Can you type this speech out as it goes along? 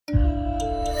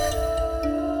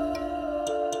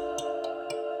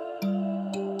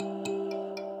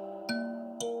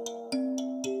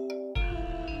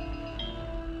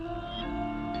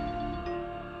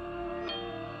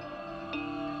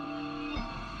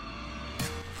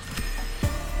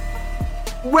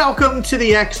Welcome to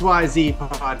the XYZ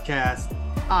podcast.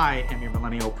 I am your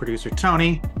millennial producer,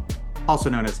 Tony, also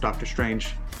known as Dr.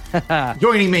 Strange.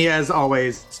 Joining me, as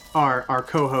always, are our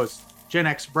co-host, Gen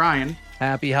X Brian.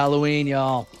 Happy Halloween,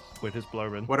 y'all. With his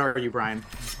blurbin. What are you, Brian?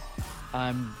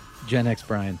 I'm Gen X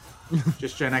Brian.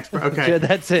 Just Gen X. Okay.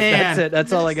 That's it.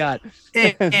 That's all I got.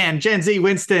 and Gen Z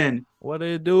Winston. What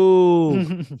it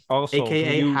do? Also,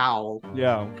 AKA Howl.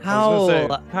 Yeah. Howl.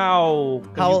 Howl.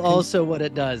 Howl also what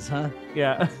it does, huh?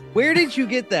 Yeah. Where did you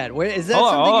get that? Where is that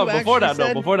something you before actually that,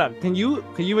 said? before that, can you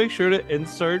make sure to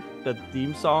insert the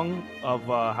theme song of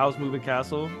House Moving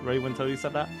Castle right when Tony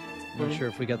said that? I'm not sure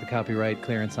if we got the copyright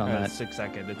clearance on that. 6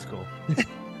 seconds. It's cool.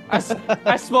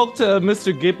 I spoke to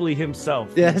Mr. Ghibli himself.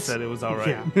 Yes. He said it was all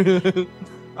right.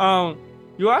 Yeah.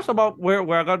 You asked about where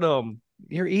I got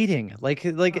You're eating like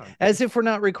as if we're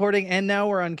not recording, and now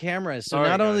we're on camera. So All right,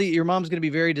 not only guys. your mom's gonna be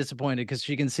very disappointed because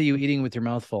she can see you eating with your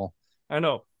mouth full. I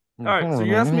know. All right, so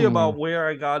you asked me about where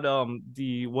I got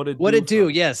the what it do.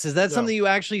 from. Yes, is that Yeah. something you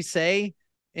actually say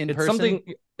in It's person?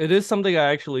 It is something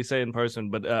I actually say in person,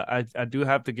 but I do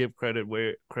have to give credit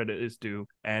where credit is due,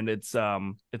 and it's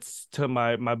to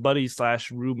my buddy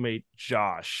 / roommate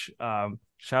Josh.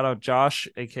 Shout out Josh,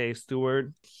 aka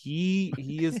Stewart. He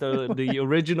is the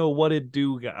original what it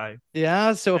do guy.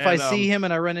 Yeah. So if I And, see him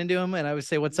and I run into him and I would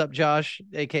say, "What's up, Josh?"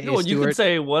 AKA No, you Stewart. can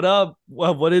say what up,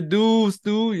 what it do,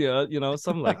 Stu, yeah,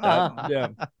 something like that. Yeah,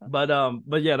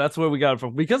 but yeah, that's where we got it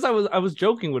from. Because I was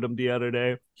joking with him the other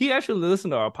day. He actually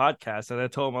listened to our podcast, and I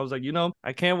told him, I was like,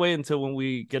 I can't wait until when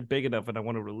we get big enough and I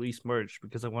want to release merch,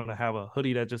 because I want to have a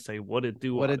hoodie that just say what it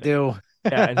do. What on it do?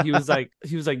 Yeah, and he was like,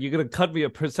 you're gonna cut me a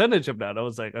percentage of that. I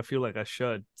was like, I feel like I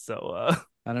should. So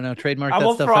I don't know. Trademark I'm that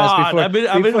a stuff fraud. fast before.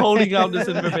 I've been holding out this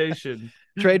information.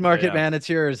 Trademark Yeah. it, man. It's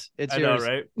yours. It's I know, yours.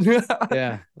 right?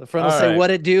 Yeah. The front will All say right.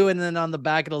 what it do, and then on the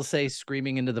back it'll say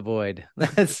screaming into the void.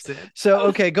 That's That's it. so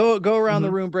okay. Go around the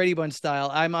Mhm. room, Brady Bunch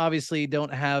style. I'm obviously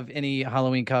don't have any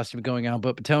Halloween costume going on,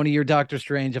 but Tony, you're Doctor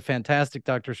Strange, a fantastic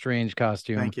Doctor Strange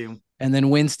costume. Thank you. And then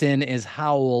Winston is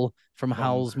Howl from Boom.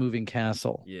 Howl's Moving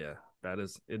Castle. Yeah,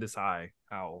 it is high.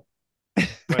 Owl. And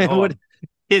Wait, hold what- on.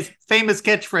 His famous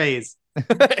catchphrase.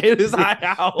 It is high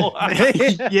owl.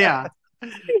 Yeah.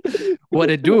 What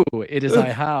it do? It is I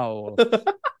Howl.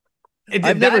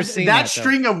 I've never seen that that, though.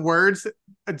 string of words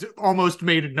almost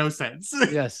made no sense.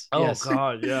 Yes. Oh yes.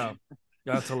 God, yeah,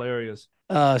 that's hilarious.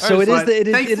 So it is but it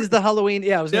thanks is for- the Halloween.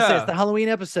 Yeah, I was gonna say Yeah. it's the Halloween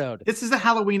episode. This is a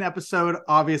Halloween episode,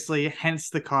 obviously, hence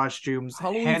the costumes.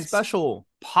 Halloween hence special.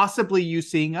 possibly you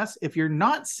seeing us. If you're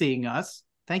not seeing us,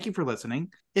 thank you for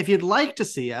listening. If you'd like to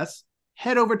see us,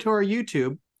 head over to our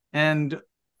YouTube and You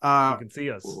can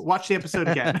see us. watch the episode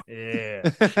again.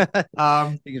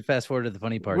 Yeah. You can fast forward to the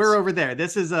funny parts. We're over there.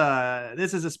 This is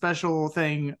a special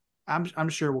thing. I'm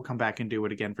sure we'll come back and do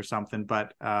it again for something,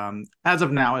 but as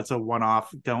of now, it's a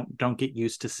one-off. Don't get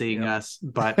used to seeing Yeah. us.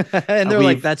 But and they're like,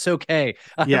 we've- "That's okay."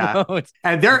 I Yeah. don't know.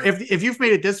 and there, if you've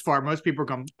made it this far, most people are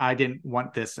going, "I didn't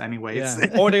want this anyways."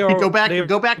 Yeah. Or they go back they've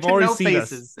to already no seen us.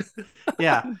 faces.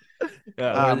 Yeah.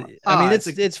 Yeah. I mean, it's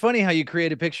it's funny how you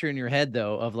create a picture in your head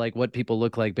though of like what people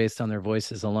look like based on their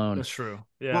voices alone. That's true.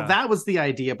 Yeah. Well, that was the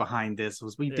idea behind this.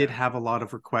 Was we did Yeah. have a lot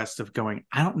of requests of going,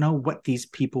 I don't know what these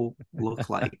people look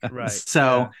like. Right.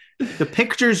 So the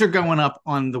pictures are going up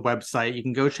on the website. You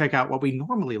can go check out what we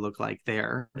normally look like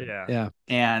there. Yeah. Yeah.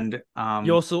 And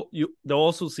They'll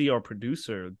also see our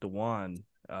producer, Dewan,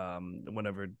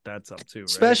 whenever that's up too. Right?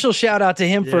 Special shout out to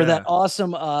him for Yeah. that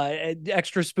awesome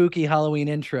extra spooky Halloween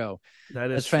intro.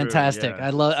 That is That's true, fantastic. yeah. I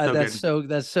love So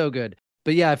that's so good.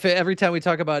 But yeah, every time we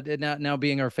talk about it now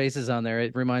being our faces on there,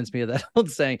 it reminds me of that old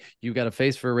saying, "You got a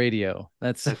face for radio."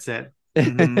 That's it.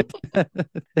 Mhm.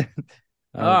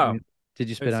 Oh, did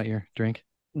you spit It's- out your drink?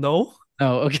 No.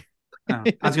 Oh, okay. Oh,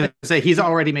 I was going to say he's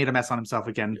already made a mess on himself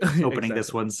again opening this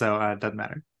Exactly. one, so it doesn't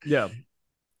matter. Yeah.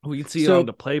 We can see So- it on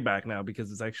the playback now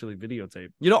because it's actually videotape.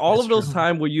 All That's of those true.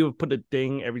 time where you have put a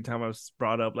ding every time I was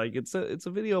brought up, like it's a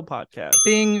video podcast.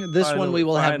 Being this one, we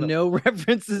will have Finally. no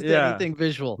references to Yeah. anything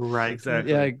visual. Right.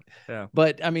 Exactly. Yeah, Yeah.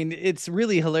 but I mean, it's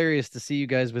really hilarious to see you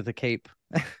guys with a cape.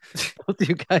 Both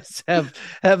you guys have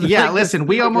Yeah, like, listen,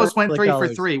 we the almost went colors. 3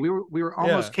 for 3. We were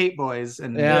almost Yeah. Cape Boys,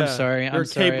 and Yeah, I'm Yeah. sorry. You're I'm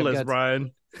sorry. I've capeless, got-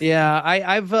 Brian. Yeah,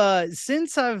 I've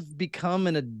since I've become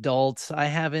an adult, I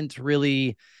haven't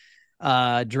really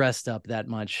dressed up that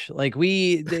much. Like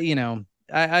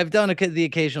I've done the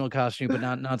occasional costume, but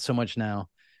not so much now.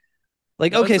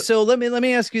 Like, Well, okay, that's so let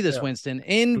me ask you this, Yeah. Winston.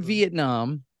 In Mhm.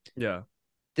 Vietnam, Yeah.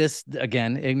 this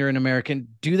again, ignorant American,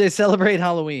 do they celebrate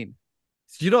Halloween?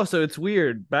 So it's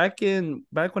weird. Back when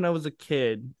I was a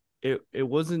kid, it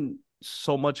wasn't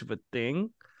so much of a thing.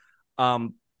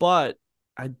 But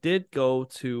I did go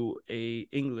to a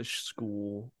English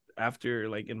school after,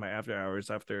 like, in my after hours,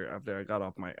 after I got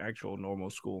off my actual normal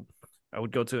school. I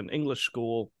would go to an English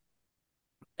school,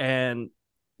 and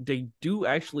they do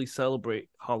actually celebrate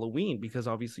Halloween, because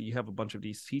obviously you have a bunch of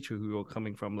these teachers who are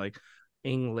coming from like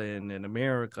England and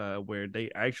America, where they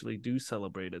actually do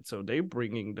celebrate it. So they're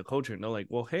bringing the culture, and they're like,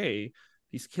 well, hey,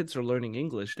 these kids are learning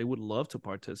English. They would love to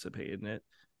participate in it.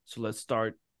 So let's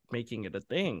start making it a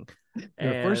thing.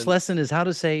 Your first lesson is how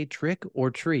to say trick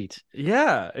or treat.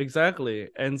 Yeah, exactly.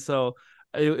 And so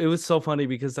it was so funny,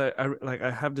 because I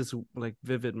have this like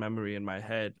vivid memory in my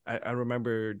head. I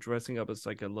remember dressing up as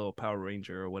like a little Power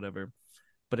Ranger or whatever,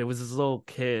 but it was this little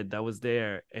kid that was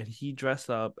there, and he dressed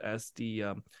up as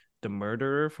the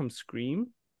murderer from Scream,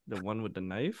 the one with the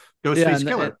knife. Ghostface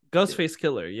Killer. Ghostface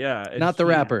Killer, yeah. And not the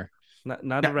rapper.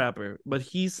 Not a rapper, but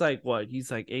he's like what?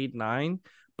 He's like 8, 9.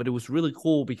 But it was really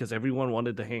cool because everyone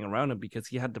wanted to hang around him, because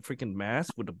he had the freaking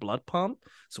mask with the blood pump.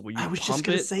 So when you pump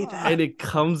it say that. and it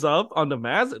comes up on the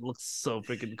mask, it looks so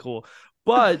freaking cool.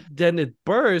 But then it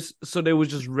burst, so there was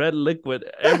just red liquid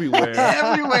everywhere.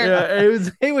 Everywhere. Yeah,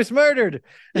 He was murdered.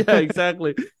 Yeah,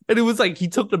 exactly. And it was like he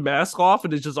took the mask off,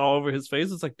 and it's just all over his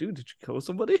face. It's like, dude, did you kill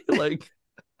somebody? Like.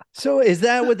 So is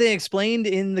that what they explained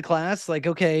in the class? Like,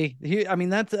 okay, here, I mean,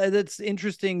 that's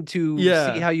interesting to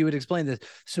see how you would explain this.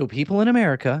 So people in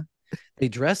America, they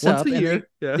dress once up a and year.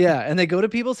 and they go to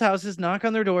people's houses, knock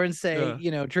on their door, and say,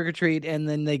 trick or treat, and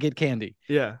then they get candy.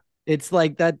 Yeah. It's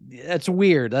like that. That's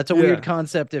weird. That's a weird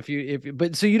concept.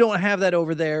 But so you don't have that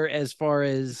over there as far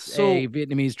as a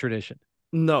Vietnamese tradition.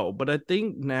 No, but I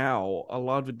think now a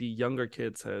lot of the younger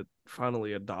kids had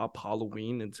finally adopt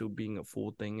Halloween into being a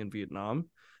full thing in Vietnam.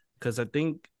 Because I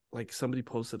think like somebody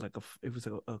posted like it was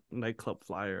a nightclub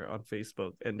flyer on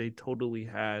Facebook, and they totally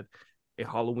had a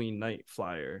Halloween night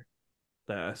flyer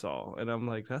that I saw, and I'm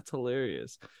like, that's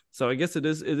hilarious. So I guess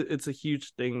it's a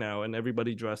huge thing now, and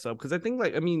everybody dress up, because I think,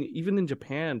 like, I mean, even in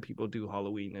Japan people do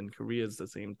Halloween, and Korea is the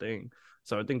same thing.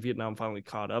 So I think Vietnam finally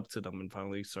caught up to them and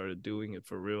finally started doing it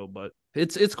for real. But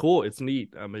it's cool, it's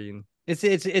neat. I mean,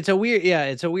 it's a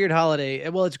weird holiday.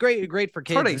 Well, it's great for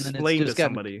kids. It's hard to explain to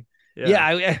somebody.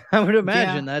 I would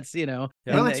imagine that's, Well,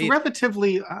 it's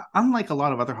relatively unlike a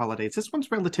lot of other holidays. This one's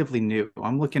relatively new.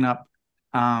 I'm looking up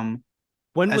when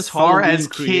was as far Halloween as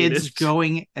created?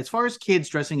 Kids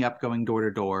dressing up, going door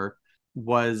to door,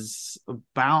 was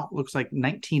about, looks like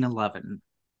 1911.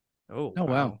 Oh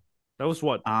wow. That was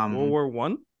what, World War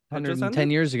One?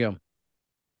 110 years ago.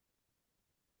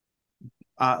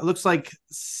 It looks like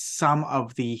some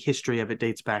of the history of it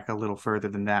dates back a little further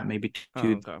than that, maybe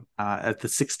to at the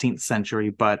 16th century.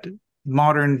 But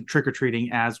modern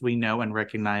trick-or-treating, as we know and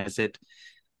recognize it,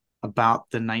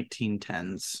 about the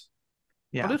 1910s.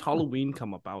 Yeah. How did Halloween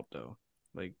come about, though?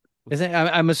 Like,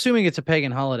 I'm assuming it's a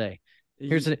pagan holiday.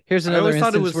 Here's another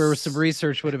instance where some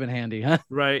research would have been handy, huh?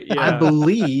 Right. Yeah. I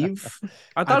believe.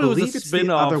 I thought it was a it's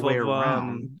spin-off the other way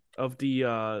around. of the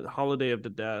holiday of the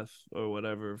death or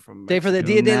whatever from Day for the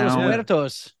Dia de los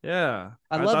Muertos. Yeah.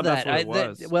 I love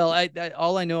that. Well,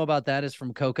 all I know about that is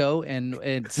from Coco, and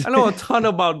it's I know a ton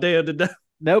about Day of the Death.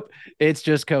 Nope, it's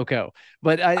just Coco.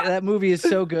 But that movie is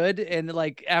so good, and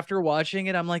like after watching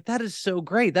it, I'm like, that is so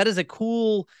great. That is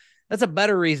that's a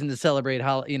better reason to celebrate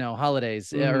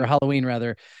holidays or Halloween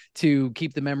rather, to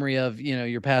keep the memory of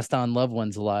your passed on loved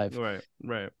ones alive.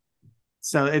 Right.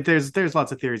 So there's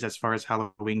lots of theories as far as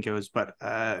Halloween goes, but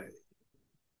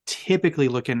typically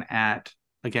looking at,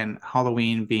 again,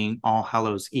 Halloween being All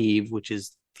Hallows Eve, which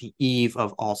is the eve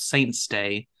of All Saints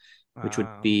Day, which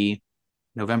would be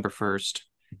November 1st,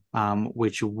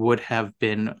 which would have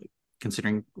been,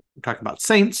 considering we're talking about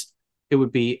saints, it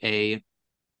would be a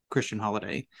Christian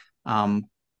holiday.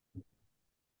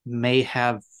 May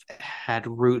have had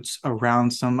roots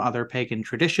around some other pagan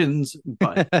traditions,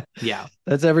 but yeah,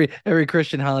 that's every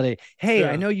Christian holiday. Hey,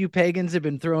 I know you pagans have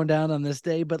been thrown down on this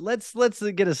day, but let's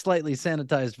get a slightly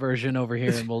sanitized version over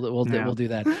here, and we'll do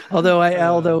that. Although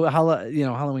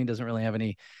Halloween doesn't really have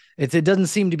any. It doesn't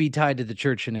seem to be tied to the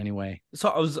church in any way. So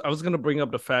I was gonna bring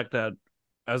up the fact that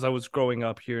as I was growing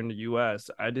up here in the U.S.,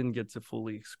 I didn't get to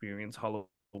fully experience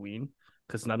Halloween,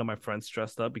 because none of my friends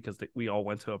dressed up, because we all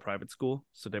went to a private school.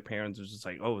 So their parents were just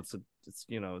like, oh, it's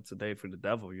a day for the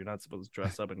devil. You're not supposed to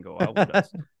dress up and go out with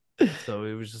us. So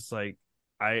it was just like,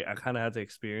 I kind of had to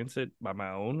experience it by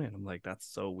my own. And I'm like, that's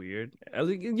so weird. I was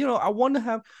like, I want to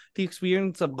have the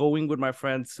experience of going with my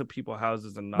friends to people's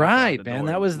houses and knocking on the man.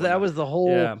 door. That was the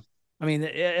whole, I mean,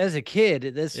 as a kid,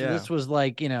 this was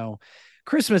like,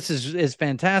 Christmas is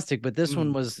fantastic, but this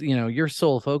one was, your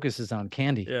sole focus is on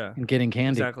candy and getting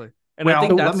candy. Exactly. And I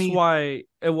think that's why.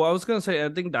 Well, I was gonna say, I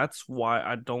think that's why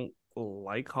I don't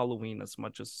like Halloween as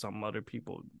much as some other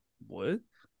people would,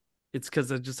 it's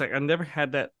because I just like I never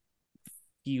had that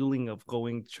feeling of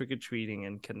going trick-or-treating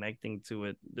and connecting to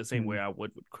it the same way I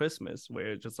would with Christmas,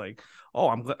 where it's just like, oh,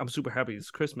 I'm super happy it's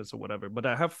Christmas or whatever. But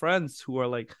I have friends who are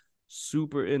like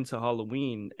super into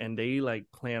Halloween and they like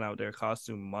plan out their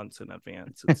costume months in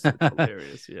advance. It's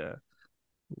hilarious. Yeah.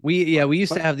 We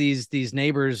used to have these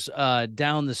neighbors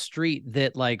down the street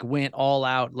that like went all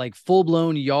out, like full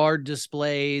blown yard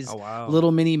displays, Oh wow.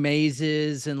 little mini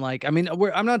mazes, and like I mean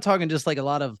I'm not talking just like a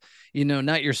lot of, you know,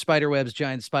 not your spider webs,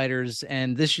 giant spiders.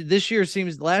 And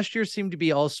last year seemed to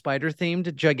be all spider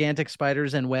themed, gigantic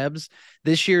spiders and webs.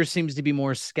 This year seems to be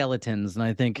more skeletons, and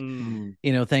I think you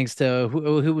know, thanks to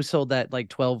who sold that like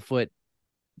 12-foot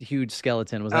huge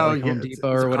skeleton, was that like Home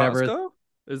Depot or whatever? Costco?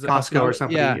 Is it Costco or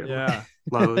something? Yeah.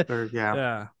 Lowe's or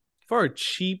yeah. For a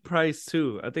cheap price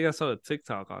too. I think I saw a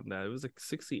TikTok on that. It was like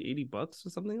 $60-$80 or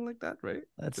something like that, right?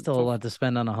 That's still a lot to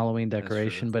spend on a Halloween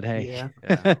decoration, but hey.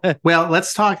 Yeah. Well, I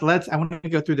want to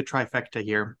go through the trifecta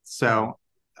here. So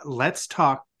let's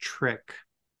talk trick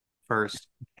first.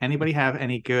 Anybody have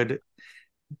any good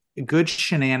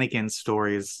shenanigans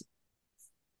stories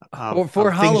of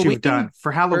for things Halloween? You've done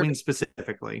for Halloween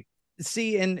specifically?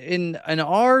 See, in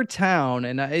our town,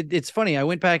 and it's funny, I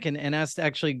went back and asked,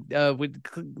 actually would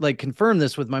like confirm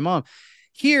this with my mom.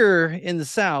 Here in the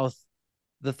South,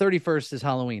 the 31st is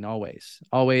Halloween,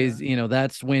 always, you know,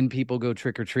 that's when people go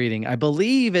trick-or-treating. I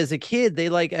believe as a kid, they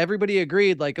like, everybody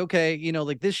agreed, like, okay, you know,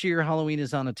 like this year Halloween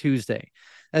is on a Tuesday.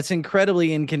 That's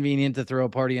incredibly inconvenient to throw a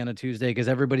party on a Tuesday because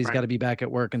everybody's got to be back at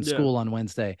work and school on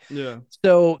Wednesday. Yeah.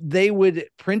 So they would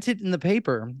print it in the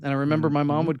paper. And I remember my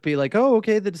mom would be like, oh,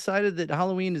 okay, they decided that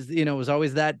Halloween is, you know, was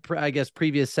always that, I guess,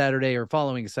 previous Saturday or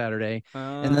following Saturday.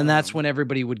 And then that's when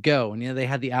everybody would go. And, you know, they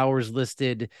had the hours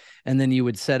listed and then you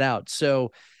would set out.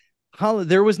 So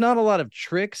there was not a lot of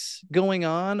tricks going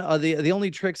on. The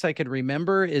only tricks I could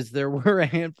remember is there were a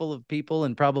handful of people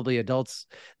and probably adults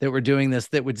that were doing this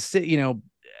that would sit, you know,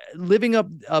 living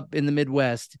up in the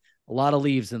Midwest, a lot of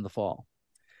leaves in the fall.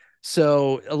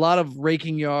 So a lot of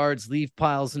raking yards, leaf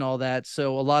piles and all that.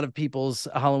 So a lot of people's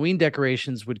Halloween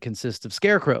decorations would consist of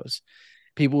scarecrows.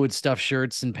 People would stuff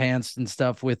shirts and pants and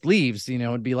stuff with leaves, you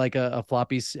know, it'd be like a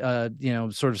floppy, you know,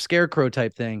 sort of scarecrow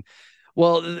type thing.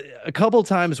 Well, a couple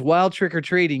times while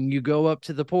trick-or-treating, you go up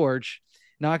to the porch,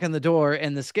 knock on the door,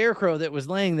 and the scarecrow that was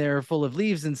laying there full of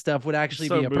leaves and stuff would actually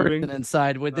be a person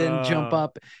inside, would then jump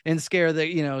up and scare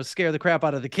the crap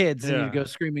out of the kids, and you'd go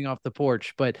screaming off the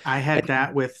porch. But I had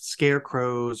that with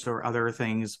scarecrows or other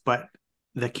things, but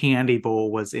the candy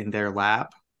bowl was in their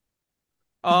lap.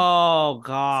 Oh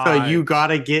God. So you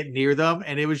gotta get near them,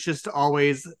 and it was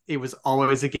always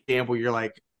a gamble. You're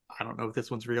like, I don't know if this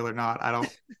one's real or not. I don't.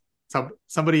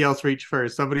 Somebody else reach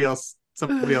first. Somebody else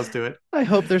do it. I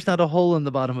hope there's not a hole in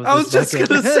the bottom of this. I was just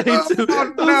gonna say too. I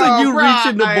was like, you reach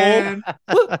in the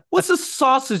bowl. What's the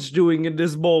sausage doing in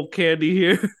this bowl candy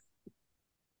here?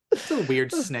 It's a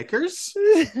weird Snickers.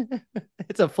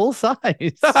 It's a full size.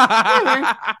 It's a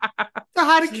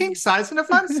hide a king size and a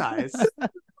fun size.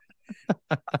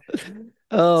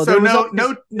 Oh, so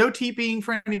no TPing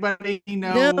for anybody.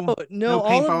 No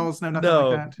paintballs. No nothing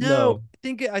like that. No.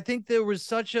 I think there was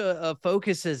such a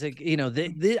focus as you know,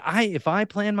 if I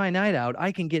plan my night out,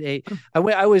 I can get I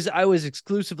was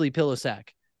exclusively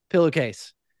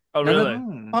pillowcase. Oh, none really?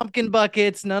 Of the pumpkin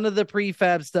buckets, none of the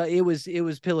prefab stuff. It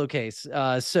was pillowcase.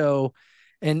 So.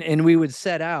 And we would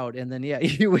set out, and then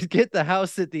you would get the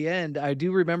house at the end. I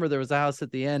do remember there was a house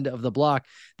at the end of the block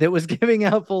that was giving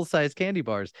out full-size candy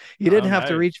bars. You didn't have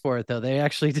to reach for it though; they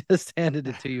actually just handed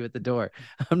it to you at the door.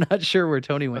 I'm not sure where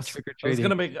Tony went trick or treating.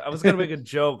 I was gonna make a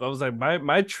joke. I was like,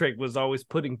 my trick was always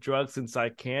putting drugs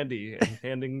inside candy and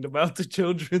handing them out to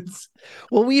children's.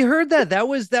 Well, we heard that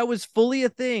was fully a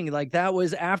thing. Like that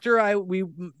was after we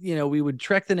would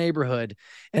trek the neighborhood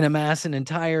and amass an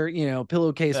entire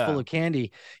pillowcase full of candy.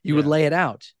 You would lay it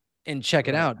out and check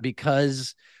it out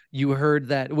because you heard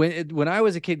that when I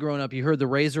was a kid growing up, you heard the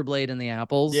razor blade and the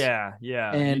apples. Yeah.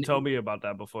 And you told me about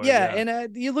that before.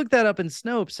 And you looked that up in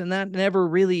Snopes, and that never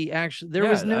really actually. There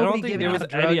was nobody I don't think giving there was out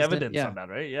drugs any evidence on that,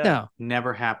 right? Yeah. No,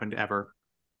 never happened ever.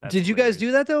 Did you guys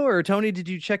do that though, or Tony? Did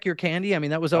you check your candy? I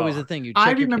mean, that was always the thing.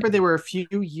 I remember there were a few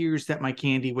years that my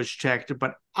candy was checked,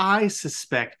 but I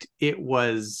suspect it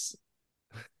was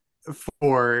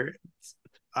for.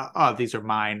 These are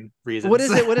mine reasons. What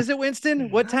is it,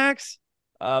 Winston? What tax?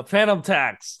 Phantom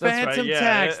tax. That's Phantom right.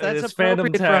 tax. That's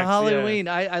appropriate for Halloween.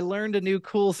 Yeah. I learned a new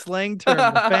cool slang term.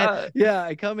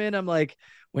 I come in, I'm like,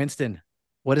 Winston,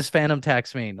 what does phantom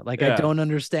tax mean? Like, I don't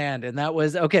understand. And that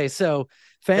was okay. So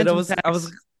phantom tax.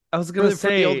 I was gonna for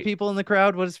the old say, people in the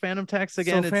crowd, what is phantom tax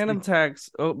again? so Phantom Tax.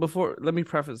 Oh, before let me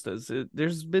preface this.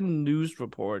 There's been news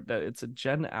report that it's a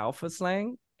Gen Alpha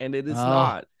slang, and it is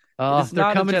not. It is They're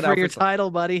not a coming Gen for your Alpha slang.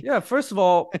 title, buddy. Yeah, first of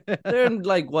all, they're in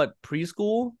like what,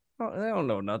 preschool? Oh, they don't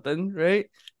know nothing, right?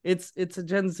 It's a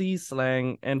Gen Z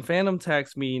slang, and phantom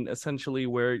tax mean essentially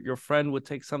where your friend would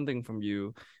take something from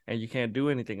you and you can't do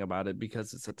anything about it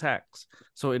because it's a tax.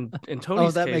 So in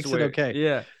Tony's that case, makes it okay.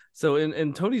 Yeah. So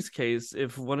in Tony's case,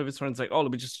 if one of his friends like, oh, let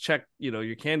me just check,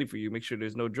 your candy for you, make sure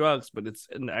there's no drugs, but it's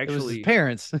actually it was his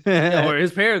parents. or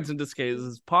his parents in this case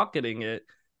is pocketing it,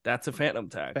 that's a phantom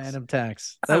tax. Phantom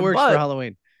tax. That works for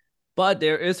Halloween. But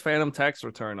there is phantom tax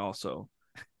return also,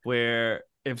 where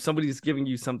if somebody's giving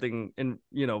you something and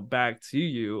back to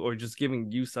you, or just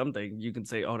giving you something, you can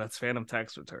say, oh, that's phantom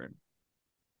tax return.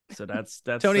 So that's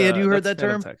Tony, had you heard that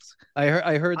term? Tax. I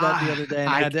heard that the other day, and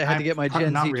I had to get my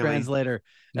Gen Z translator.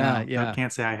 No, yeah, I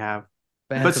can't say I have.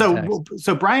 Phantom but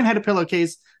so Brian had a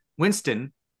pillowcase.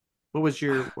 Winston, what was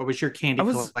your candy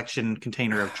collection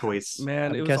container of choice?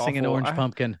 Man, I'm guessing an orange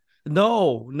pumpkin.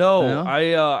 No,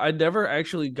 I never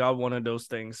actually got one of those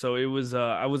things. So it was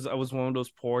I was one of those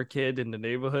poor kid in the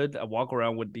neighborhood. I walk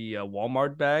around with the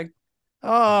Walmart bag.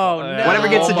 Oh, no. Whatever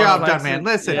gets the job done, man.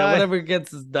 Listen, whatever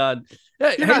gets is done.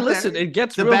 Hey, listen, it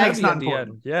gets the real bag's heavy not at the important.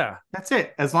 end. Yeah, that's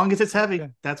it. As long as it's heavy,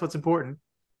 that's what's important.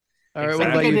 All right,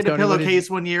 I think I did a pillowcase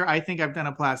one year. I think I've done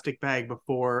a plastic bag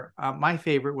before. My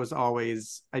favorite was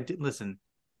always the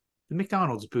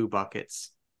McDonald's Boo buckets.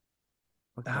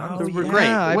 Those were great.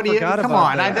 Come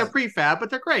on, they're prefab, but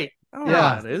they're great. Oh,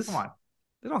 yeah, it is. Come on,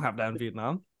 they don't have that in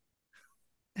Vietnam.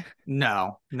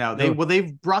 No.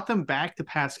 They've brought them back the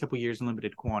past couple years in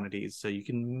limited quantities, so you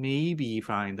can maybe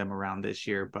find them around this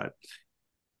year. But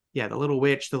yeah, the little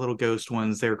witch, the little ghost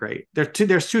ones, they're great. They're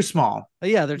too small.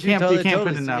 Yeah, they're too. You can't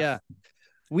put enough. Yeah.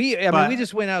 We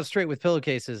just went out straight with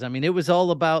pillowcases. I mean, it was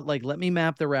all about like, let me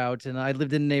map the route. And I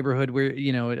lived in a neighborhood where,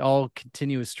 it all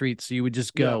continuous streets. So you would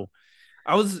just go. Yeah.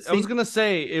 I was going to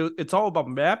say it's all about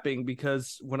mapping,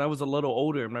 because when I was a little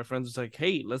older, my friends was like,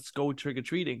 hey, let's go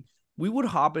trick-or-treating. We would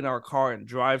hop in our car and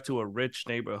drive to a rich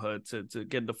neighborhood to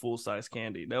get the full-size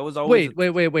candy. That was always...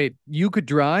 Wait. You could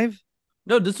drive?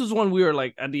 No, this was when we were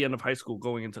like at the end of high school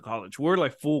going into college. We were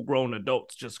like full-grown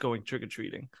adults just going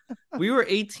trick-or-treating. We were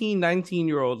 18,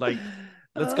 19-year-old, like,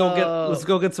 let's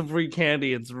go get some free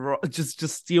candy and just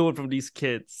steal it from these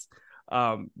kids.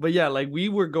 But yeah, like we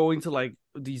were going to like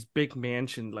these big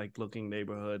mansion like looking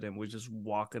neighborhood, and we're just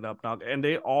walking up, and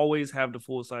they always have the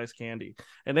full-size candy.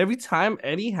 And every time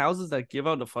any houses that give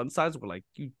out the fun size, we're like,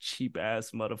 you cheap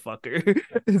ass motherfucker.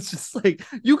 It's just like,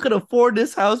 you could afford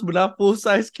this house but not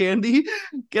full-size candy.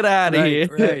 Get out of here.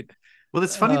 Right. Well,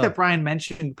 it's funny that Brian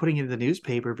mentioned putting it in the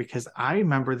newspaper, because I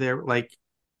remember there, like,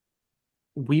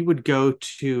 we would go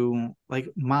to, like,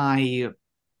 my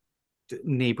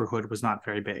neighborhood was not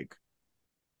very big.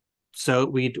 So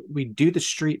we'd do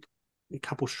a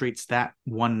couple streets that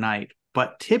one night.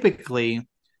 But typically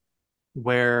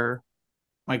where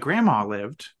my grandma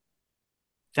lived,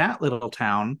 that little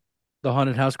town, the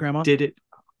haunted house grandma, did it.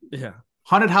 Yeah.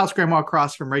 Haunted house grandma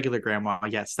across from regular grandma.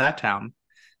 Yes, that town.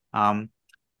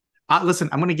 Listen,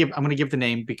 I'm gonna give the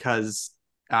name because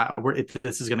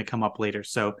this is gonna come up later.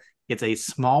 So it's a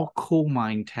small coal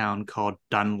mine town called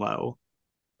Dunlow,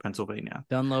 Pennsylvania.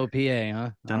 Dunlow, PA, huh?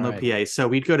 Dunlow, PA. So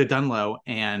we'd go to Dunlow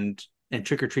and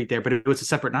trick or treat there, but it was a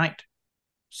separate night,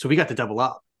 so we got to double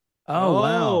up. Oh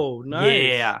wow, nice.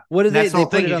 Yeah. What did they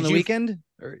put it on the weekend?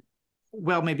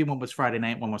 Well, maybe one was Friday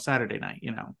night, one was Saturday night.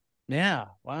 Yeah.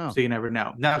 Wow. So you never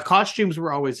know. Now costumes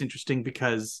were always interesting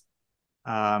because,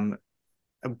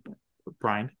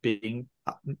 Brian being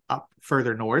up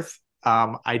further north.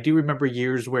 I do remember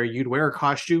years where you'd wear a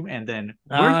costume and then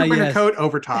wear your winter coat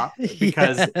over top,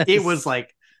 because it was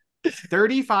like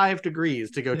 35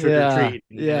 degrees to go trick or treat.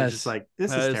 Yeah, just like,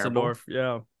 this is terrible.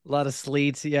 Yeah, a lot of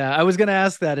sleets. Yeah, I was gonna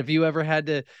ask that if you ever had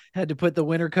to put the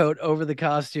winter coat over the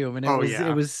costume, and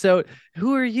it was so.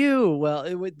 Who are you? Well,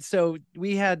 it would. So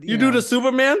we had you do the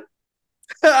Superman.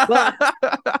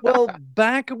 well,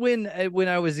 back when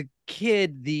I was a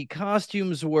kid, the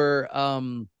costumes were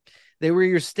they were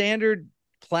your standard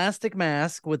plastic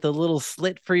mask with a little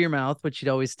slit for your mouth, which you'd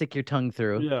always stick your tongue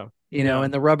through. Yeah.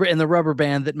 And the rubber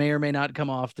band that may or may not come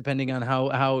off depending on how,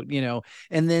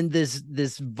 and then this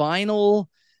vinyl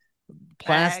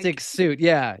plastic suit.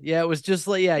 Yeah. It was just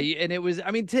like, and it was,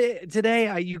 I mean,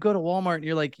 today you go to Walmart and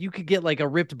you're like, you could get like a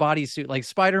ripped bodysuit, like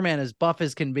Spider-Man, as buff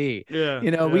as can be. Yeah.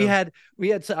 We had,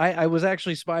 I was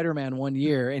actually Spider-Man one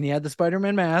year, and he had the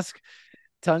Spider-Man mask.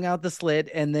 tongue out the slit,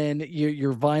 and then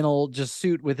your vinyl just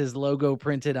suit with his logo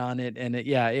printed on it. And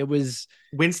it was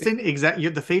Winston, exactly.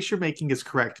 The face you're making is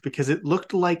correct because it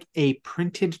looked like a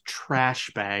printed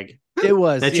trash bag it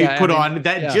was that you put on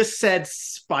that just said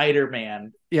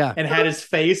Spider-Man. Yeah. And had his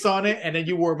face on it, and then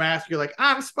you wore a mask. You're like,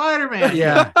 I'm Spider-Man.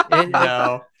 Yeah.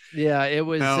 It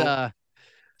was no.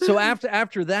 So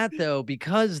after that though,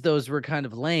 because those were kind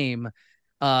of lame,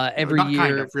 every not year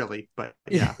kind of really, but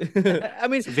yeah. I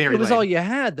mean, it was lame. all you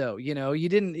had though. You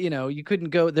didn't, you couldn't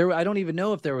go there. I don't even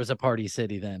know if there was a Party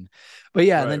City then, but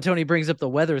yeah. Right. And then Tony brings up the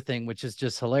weather thing, which is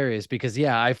just hilarious because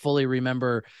I fully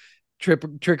remember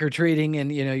trick or treating,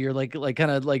 and you're like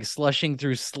kind of like slushing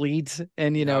through sleet,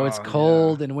 and it's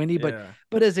cold and windy,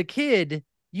 but as a kid,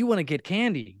 you want to get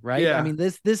candy, right? I mean,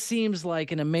 this seems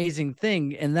like an amazing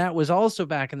thing, and that was also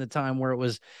back in the time where it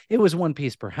was one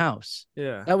piece per house.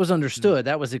 Yeah, that was understood,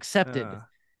 that was accepted.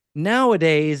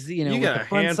 Nowadays, with the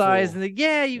fun size and you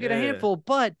get a handful,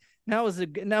 but now as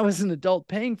an adult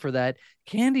paying for that,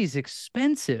 candy's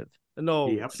expensive.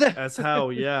 No, that's how.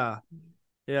 Yeah.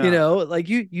 Like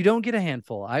you don't get a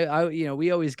handful. I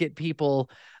we always get people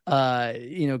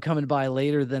coming by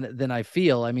later than I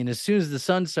feel. I mean, as soon as the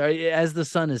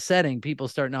sun is setting, people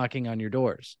start knocking on your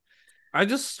doors. I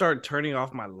just start turning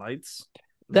off my lights.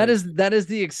 That is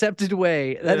the accepted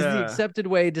way. That is the accepted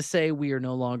way to say we are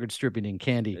no longer distributing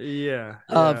candy. Yeah.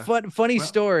 Funny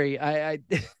story. I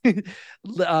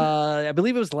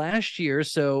believe it was last year.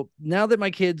 So now that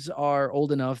my kids are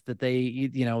old enough that they,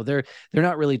 they're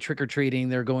not really trick or treating.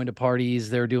 They're going to parties.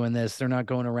 They're doing this. They're not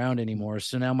going around anymore.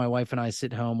 So now my wife and I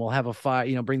sit home. We'll have a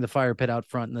fire. Bring the fire pit out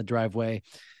front in the driveway.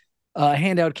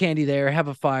 Hand out candy there. Have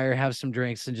a fire. Have some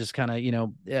drinks, and just kind of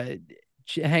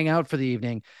hang out for the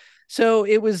evening. So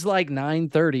it was like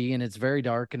 9:30 and it's very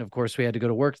dark. And of course we had to go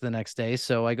to work the next day.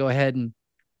 So I go ahead and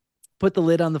put the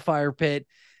lid on the fire pit,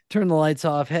 turn the lights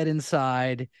off, head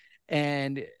inside.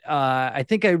 And I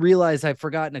think I realized I'd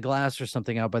forgotten a glass or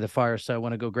something out by the fire. So I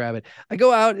want to go grab it. I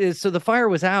go out. So the fire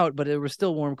was out, but it was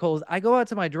still warm coals. I go out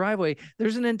to my driveway.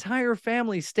 There's an entire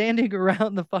family standing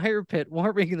around the fire pit,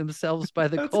 warming themselves by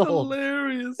the That's cold.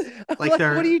 Hilarious. Like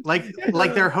they're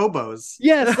like they're hobos.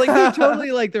 Yes, like they're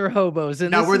totally like they're hobos.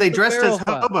 And now, were they dressed as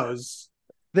hobos?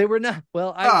 They were not.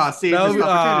 Well, see,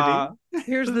 opportunity.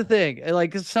 Here's the thing.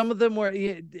 Like some of them were.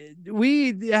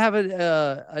 We have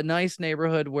a nice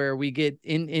neighborhood where we get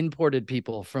imported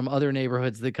people from other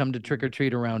neighborhoods that come to trick or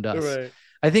treat around us. Right.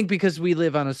 I think because we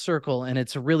live on a circle and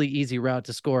it's a really easy route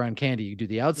to score on candy. You do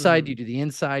the outside, you do the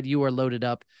inside. You are loaded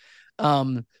up.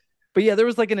 But yeah, there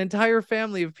was like an entire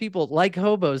family of people like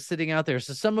hobos sitting out there.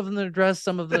 So some of them are dressed,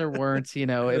 some of them weren't,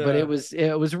 but it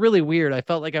was really weird. I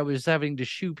felt like I was having to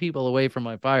shoo people away from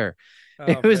my fire.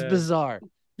 It was bizarre.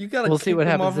 You gotta see what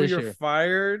happens this year.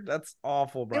 Fire. That's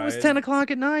awful, Brian. It was 10 o'clock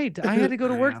at night. I had to go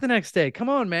to work the next day. Come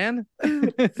on, man. So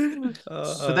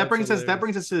that brings us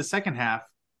to the second half.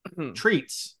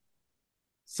 Treats.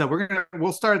 So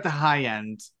we'll start at the high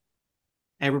end.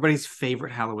 Everybody's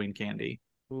favorite Halloween candy.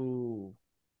 Ooh.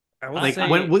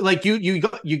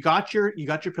 You got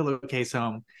your pillowcase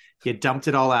home, you dumped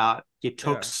it all out, you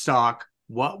took stock.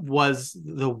 What was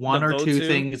the one or two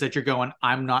things that you're going,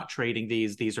 I'm not trading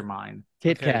these are mine?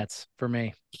 Kit Kats for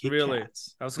me.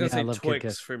 Kats. I was gonna say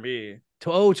Twix for me.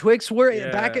 Twix were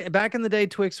back in the day.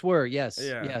 Twix were yes.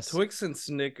 Twix and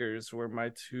Snickers were my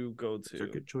two go-to. Those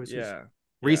are good choices. Yeah.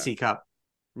 Reese Cup.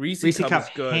 Reese Cup is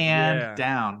good. Hand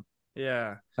down.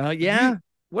 Yeah.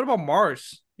 What about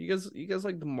Mars? You guys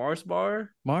like the Mars bar?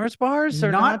 Mars bars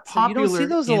are not popular. You don't see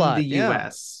those a lot in the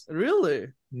US. Really?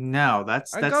 No,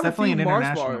 that's definitely an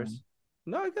international. Mars bars.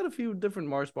 No, I got a few different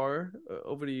Mars bar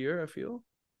over the year. I feel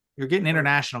you're getting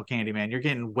international candy, man. You're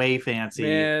getting way fancy.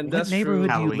 Man, what neighborhood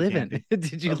do you live in?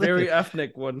 Did you very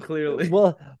ethnic one? Clearly.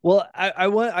 Well,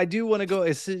 I do want to go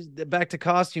back to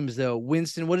costumes though.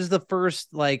 Winston, what is the first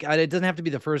it doesn't have to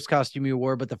be the first costume you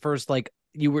wore, but the first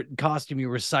costume you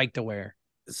were psyched to wear?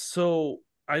 So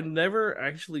I never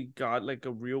actually got like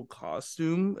a real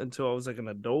costume until I was like an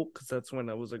adult, because that's when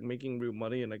I was like making real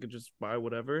money and I could just buy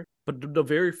whatever. But the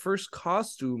very first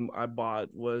costume I bought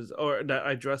or that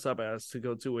I dress up as to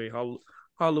go to a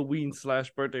Halloween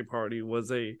 / birthday party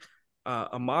was a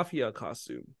mafia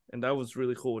costume, and that was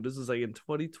really cool. This was like in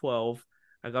 2012.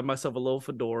 I got myself a little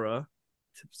fedora,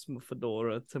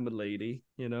 timid lady,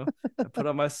 I put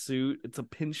on my suit. It's a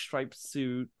pinstripe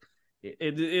suit.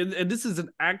 And this is an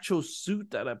actual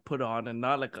suit that I put on and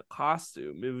not like a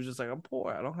costume. It was just like, I'm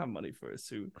poor, I don't have money for a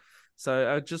suit,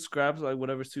 so I just grabbed like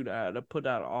whatever suit I had. I put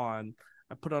that on.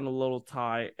 I put on a little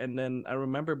tie, and then I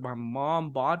remember my mom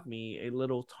bought me a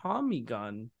little Tommy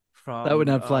gun from that would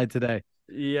not fly today.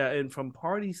 Yeah, and from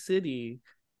Party City,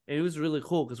 And it was really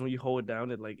cool because when you hold it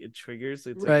down, it triggers.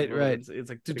 It's Right. It's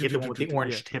like You get the one with the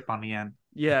orange tip on the end.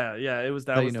 Yeah. It was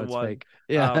that was the one. Fake.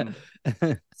 Yeah.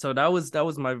 So that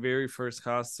was my very first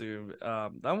costume.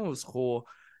 That one was cool.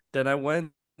 Then I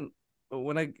went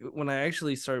when I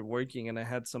actually started working and I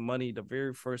had some money. The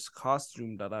very first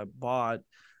costume that I bought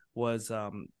was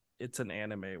it's an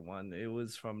anime one. It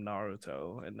was from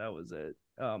Naruto, and that was it.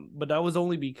 But that was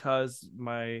only because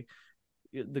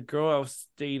the girl I was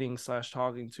dating /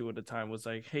 talking to at the time was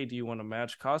like, "Hey, do you want a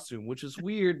match costume?" Which is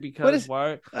weird because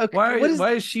why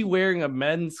is she wearing a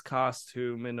men's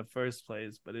costume in the first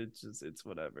place? But it's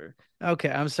whatever. Okay,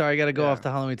 I'm sorry, I got to go off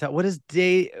the Halloween talk. What is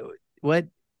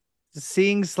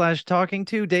seeing / talking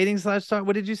to, dating / talk?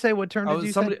 What did you say? What term did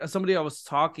you say? Somebody I was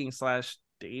talking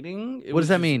 / dating. What does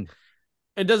that mean?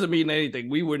 It doesn't mean anything.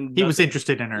 We wouldn't. He was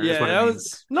interested in her. Yeah, I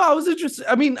was interested.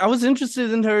 I mean, I was interested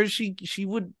in her. She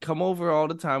would come over all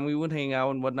the time. We would hang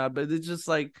out and whatnot. But it's just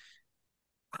like,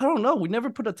 I don't know. We never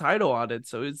put a title on it,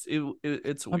 so it's weird.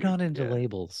 I'm not into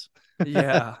labels.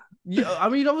 Yeah. I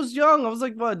mean, I was young. I was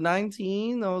like, what,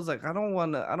 19? I was like, I don't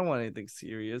want anything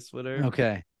serious with her.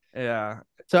 Okay. Yeah.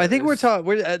 So I think we're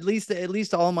at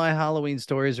least all my Halloween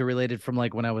stories are related from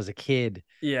like when I was a kid.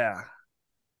 Yeah.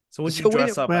 So would you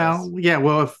dress up? Well, yeah.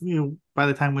 Well, if by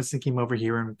the time Winston came over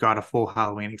here and got a full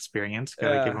Halloween experience,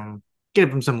 gotta give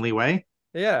him some leeway.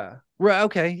 Yeah. Right.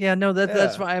 Okay. Yeah. No,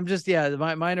 that's fine. I'm just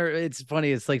mine are. It's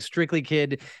funny. It's like strictly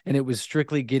kid, and it was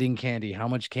strictly getting candy. How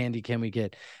much candy can we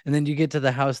get? And then you get to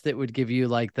the house that would give you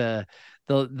like the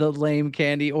lame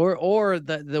candy, or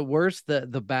the worst,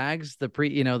 the bags,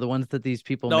 the ones that these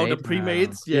people made. The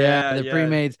pre-mades. The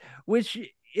pre-mades, which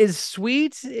is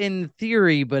sweet in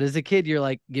theory, but as a kid, you're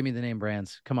like, give me the name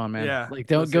brands. Come on, man. Yeah. Like,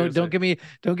 don't give me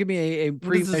a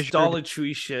pre-measured Dollar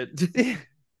Tree shit.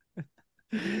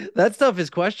 That stuff is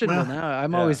questionable now.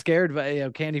 I'm always scared by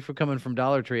candy coming from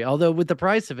Dollar Tree. Although with the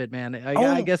price of it, man,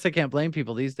 I guess I can't blame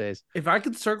people these days. If I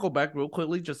could circle back real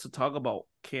quickly just to talk about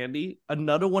candy,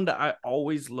 another one that I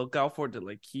always look out for to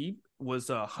like keep was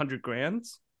 100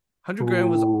 Grands. 100 Grand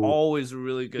was always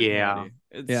really good candy.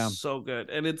 It's so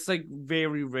good. And it's like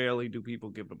very rarely do people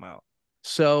give them out.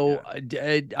 So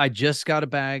I just got a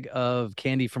bag of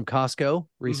candy from Costco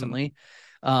recently.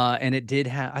 And it did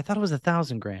have, I thought it was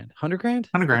 1,000 grand. 100 grand?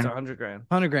 100 grand. 100 grand.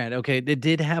 100 grand. Okay. It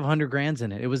did have 100 grands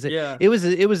in it. It was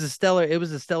a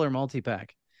stellar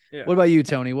multi-pack. Yeah. What about you,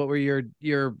 Tony? What were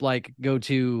your like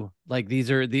go-to, like these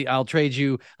are I'll trade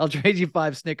you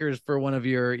 5 Snickers for one of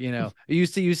your,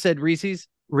 you said Reese's?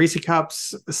 Reese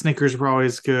Cups, Snickers were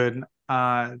always good.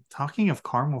 Talking of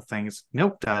caramel things,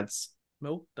 Milk Duds.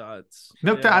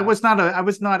 I was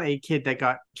not a kid that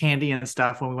got candy and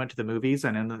stuff when we went to the movies.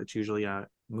 I know that's usually a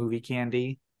movie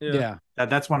candy. Yeah.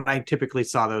 That's when I typically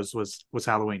saw those was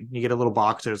Halloween. You get a little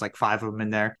box. There's like 5 of them in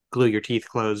there. Glue your teeth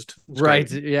closed. Right.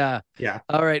 Great. Yeah. Yeah.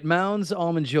 All right. Mounds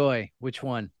Almond Joy. Which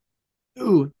one?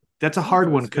 Ooh, that's a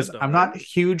hard one because I'm not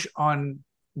huge on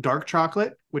dark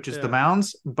chocolate, which is the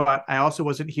Mounds, but I also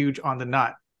wasn't huge on the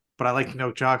nut. But I like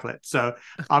no chocolate. So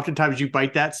oftentimes you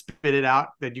bite that, spit it out,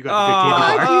 then you got a good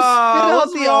candy bar. You spit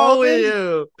out the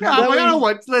almond? Yeah, you know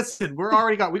what? Listen,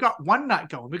 we got one nut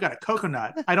going. We got a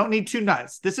coconut. I don't need 2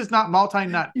 nuts. This is not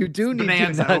multi-nut. You do need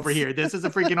bonanza 2 nuts over here. This is a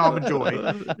freaking Almond Joy.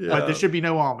 But there should be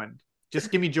no almond.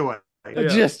 Just give me joy. Yeah.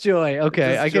 Just joy.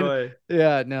 Okay. Just joy.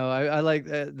 Yeah, no, I like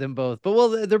them both.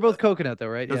 But they're both coconut though,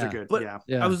 right? Those are good. But yeah.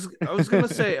 I was gonna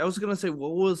say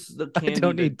what was the candy? I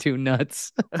don't need 2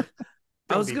 nuts.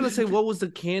 I was gonna say, what was the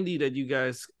candy that you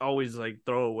guys always like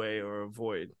throw away or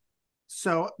avoid?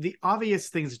 So the obvious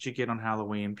things that you get on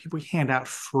Halloween, people hand out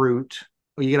fruit,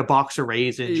 or you get a box of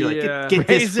raisins. You're like, get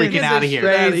this freaking out of here.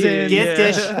 Get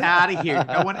this out of here.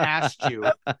 No one asked you.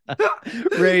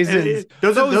 Raisins.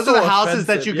 Those are the houses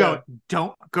that you go,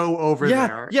 don't go over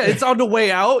there. Yeah, it's on the way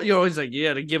out. You're always like,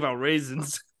 they give out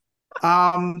raisins.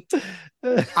 I've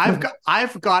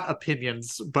got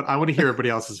opinions, but I want to hear everybody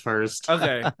else's first.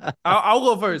 Okay, I'll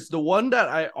go first. The one that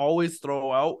I always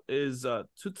throw out is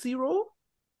Tootsie Roll.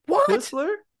 What? Whistler?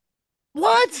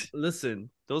 What?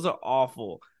 Listen, those are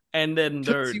awful. And then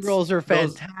Tootsie Rolls are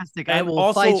fantastic. I will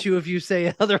also fight you if you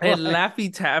say otherwise. And Laffy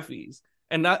Taffies,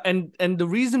 and the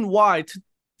reason why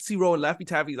Tootsie Roll and Laffy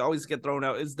Taffies always get thrown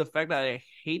out is the fact that I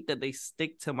hate that they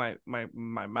stick to my mouth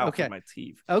and my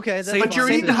teeth. Okay, but you're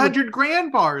eating 100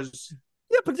 grand bars.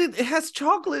 Yeah, but it has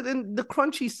chocolate and the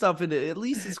crunchy stuff in it. At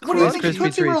least it's crunchy. What do you think a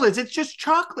Tootsie Roll is? It's just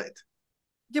chocolate.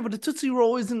 Yeah, but the Tootsie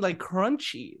Roll isn't like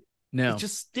crunchy. No, it's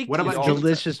just sticky. What about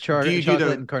delicious chocolate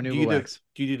and Carnauba wax?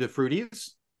 Do you do the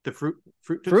Fruities? The fruit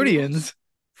Fruitians?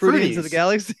 Fruitians of the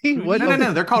Galaxy? What?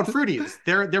 No. They're called Fruities.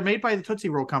 They're made by the Tootsie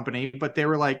Roll company, but they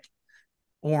were like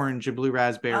orange and blue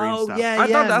raspberry and stuff. yeah, I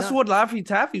thought that's what Laffy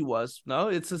Taffy was. No,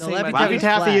 it's the same. Laffy Laffy Taffy's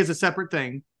Taffy flat. is a separate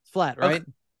thing. It's flat, right?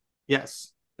 Okay.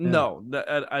 Yes. No,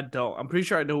 I don't. I'm pretty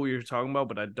sure I know what you're talking about,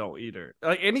 but I don't either.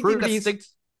 Like anything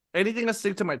that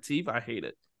sticks to my teeth, I hate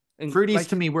it. And Fruities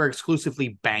to me were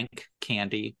exclusively bank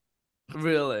candy.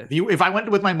 Really? If I went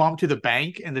with my mom to the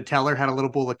bank and the teller had a little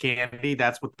bowl of candy,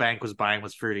 that's what the bank was buying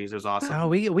was Fruities. It was awesome. Oh,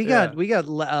 we got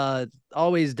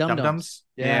always Dum-Dums.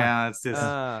 Yeah, it's just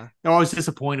I'm always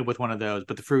disappointed with one of those,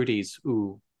 but the Fruities,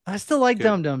 ooh. I still like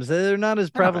Dum-Dums. They're not as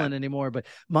prevalent anymore, but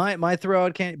my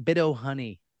throwout candy, Bit-O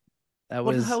Honey. That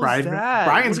was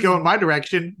Brian's going my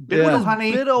direction. Bit-O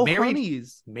Honey,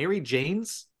 Honeys. Mary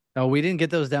Jane's. Oh, we didn't get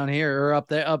those down here or up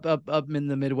there, up in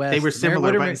the Midwest. They were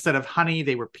similar, but instead of honey,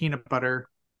 they were peanut butter.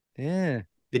 Yeah.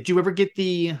 Did you ever get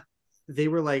they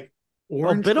were like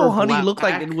orange? Bit-O Honey looked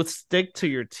like it would stick to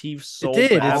your teeth so it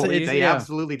did. badly. They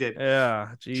absolutely did.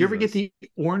 Yeah. Did you ever get the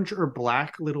orange or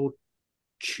black little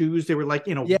chews? They were like,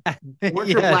 orange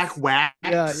or black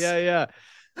wax. Yeah.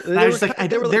 There's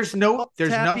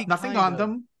nothing on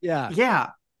them. Yeah. Yeah.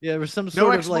 Yeah, there was some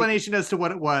sort of explanation as to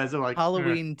what it was. Like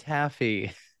Halloween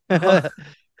taffy.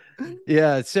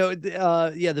 Yeah. So,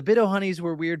 the Bit-O Honeys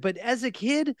were weird, but as a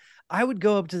kid, I would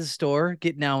go up to the store,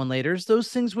 get Now and Laters. Those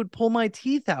things would pull my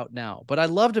teeth out now, but I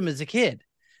loved them as a kid.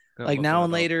 Like Now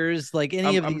and Laters, like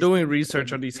any of these. I'm doing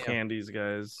research on these candies,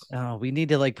 guys. Oh, we need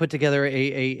to like put together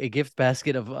a gift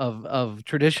basket of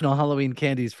traditional Halloween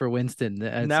candies for Winston.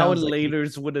 Now and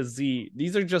Laters with a Z.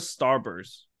 These are just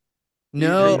Starbursts.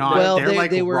 No,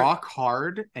 they were rock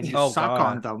hard, and you suck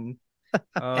on them.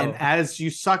 And as you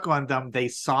suck on them, they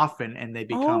soften and they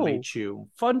become a chew.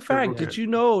 Fun fact: did you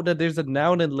know that there's a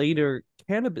Now and Later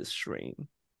cannabis strain?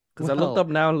 Because I looked up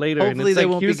Now and Later. Hopefully, and they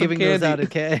won't be giving those out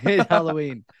at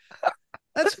Halloween.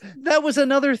 That was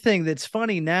another thing that's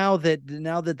funny now that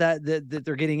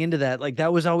they're getting into that. Like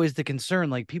that was always the concern.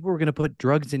 Like people were going to put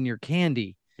drugs in your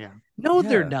candy. Yeah. No,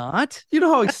 they're not. You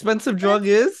know how expensive drug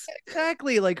is?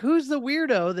 Exactly. Like who's the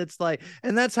weirdo that's like,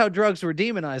 and that's how drugs were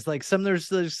demonized. Like there's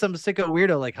some sicko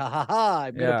weirdo like,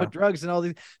 I'm gonna put drugs in all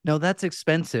these. No, that's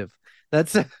expensive.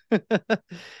 That's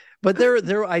but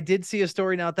there I did see a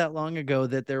story not that long ago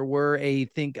that there were I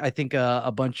think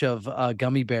a bunch of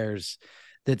gummy bears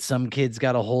that some kids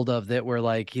got a hold of that were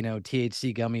like,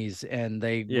 THC gummies, and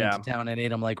they went to town and ate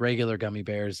them like regular gummy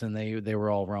bears, and they were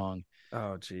all wrong.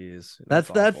 Oh, geez. That's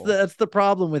the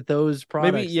problem with those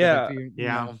products. Maybe,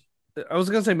 I was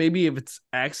gonna say maybe if it's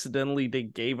accidentally they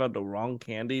gave out the wrong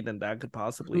candy, then that could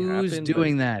possibly happen. Who's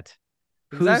doing that?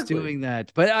 Who's doing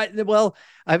that? But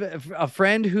I've a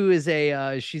friend who is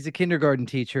she's a kindergarten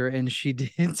teacher, and she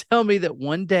did tell me that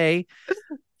one day,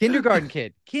 kindergarten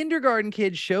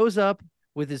kid shows up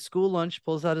with his school lunch,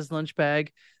 pulls out his lunch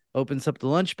bag, opens up the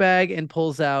lunch bag, and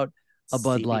pulls out a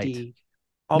Bud Light.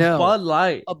 A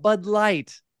Bud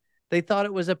Light. They thought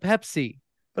it was a Pepsi.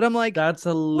 But I'm like, that's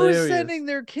hilarious. Who's sending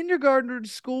their kindergartner to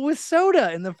school with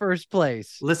soda in the first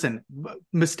place? Listen,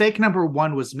 mistake number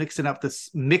one was mixing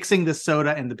the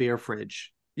soda in the beer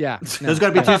fridge. Yeah. There's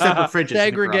got to be two separate fridges.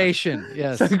 Segregation.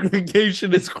 Yes.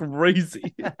 Segregation is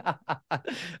crazy.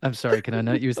 I'm sorry. Can I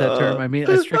not use that term? I mean,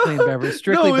 strictly in beverage.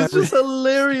 It's just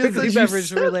hilarious. Strictly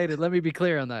beverage related. Let me be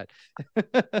clear on that.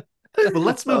 Well,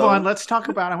 let's move on. Let's talk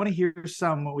about, I want to hear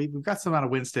we've got some out of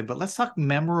Winston, but let's talk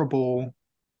memorable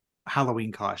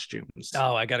Halloween costumes.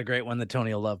 Oh, I got a great one that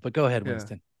Tony will love, but go ahead,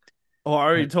 Winston. Oh, I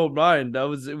already told Brian. It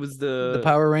was the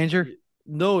Power Ranger?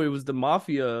 No, it was the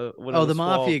Mafia. The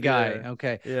Mafia guy. Yeah.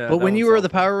 Okay. Yeah. But when you were the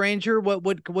Power Ranger,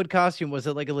 what costume was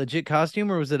it? Like a legit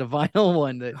costume, or was it a vinyl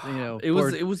one that It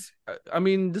was. I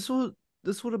mean, this would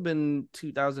have been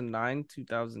 2009,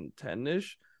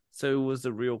 2010-ish. So it was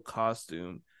a real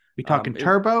costume. We talking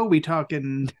Turbo? We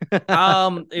talking?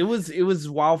 It was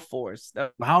Wild Force.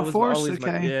 Wild Force.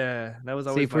 Okay. That was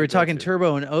always. See, if we were talking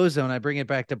Turbo and Ozone, I bring it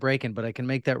back to Breaking, but I can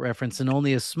make that reference, and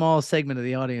only a small segment of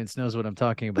the audience knows what I'm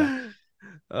talking about.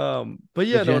 But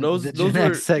yeah, those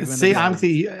were. See,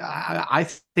 I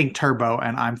think Turbo,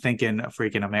 and I'm thinking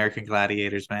freaking American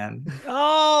Gladiators, man.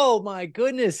 Oh my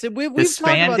goodness, we've talked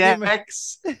about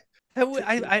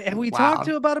Have we talked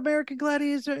about American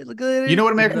Gladiators? You know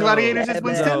what American Gladiators is,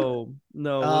 Winston?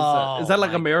 No. Is that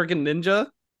like American Ninja?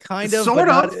 Kind of, sort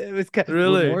of. It was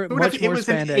really it was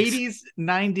an 80s,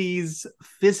 90s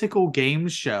physical game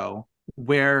show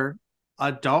where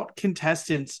adult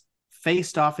contestants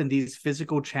faced off in these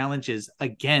physical challenges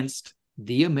against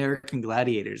the American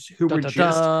Gladiators, who were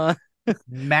just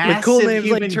massive with cool names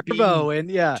human like Turbo beings.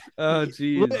 and yeah. Oh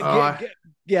geez.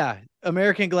 Yeah,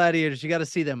 American Gladiators. You got to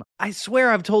see them. I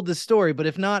swear I've told this story, but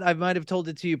if not, I might have told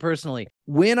it to you personally.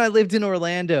 When I lived in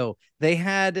Orlando, they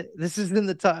had, this is in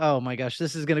the time. Oh my gosh,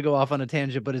 this is going to go off on a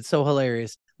tangent, but it's so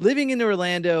hilarious. Living in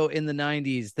Orlando in the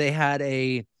 90s, they had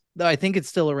I think it's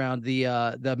still around,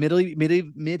 the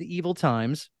medieval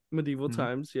times. Medieval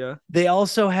times, yeah. They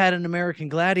also had an American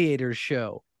Gladiators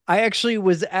show. I actually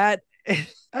was at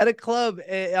a club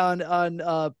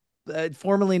on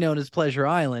formerly known as Pleasure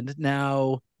Island,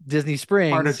 now Disney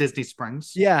Springs. Part of Disney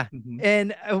Springs. Yeah.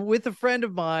 And with a friend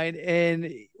of mine,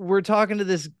 and we're talking to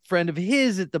this friend of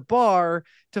his at the bar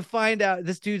to find out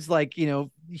this dude's like,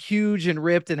 huge and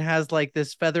ripped and has like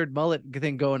this feathered mullet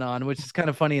thing going on, which is kind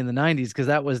of funny in the 90s because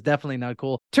that was definitely not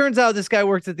cool. Turns out this guy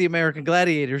worked at the American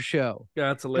Gladiators show. Yeah,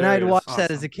 that's hilarious. And I'd watched that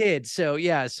as a kid. So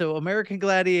yeah, so American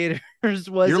Gladiators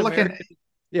was You're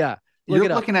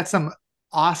looking at some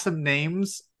awesome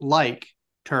names like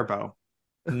Turbo,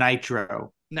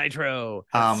 Nitro. That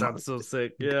sounds so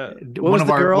sick. Yeah. One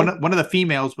of the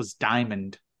females was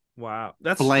Diamond. Wow.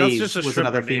 Blaze that's just was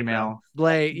another female.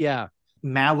 Blade, yeah.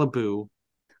 Malibu,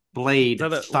 Blade,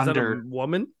 Thunder. Was that a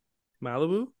woman?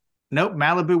 Malibu? Nope,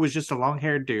 Malibu was just a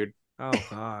long-haired dude. Oh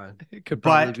God. It could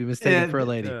probably be mistaken for a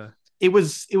lady. Yeah. It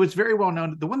was very well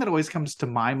known. The one that always comes to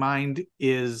my mind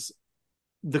is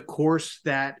the course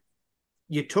that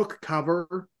you took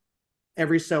cover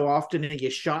every so often and you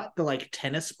shot the like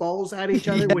tennis balls at each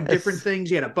other with different things.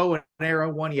 You had a bow and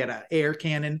arrow one, you had an air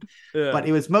cannon, but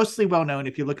it was mostly well known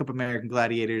if you look up American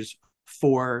Gladiators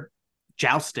for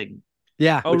jousting.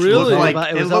 Yeah. Oh, really?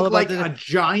 It looked like a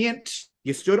giant.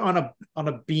 You stood on a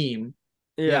beam.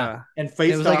 Yeah. And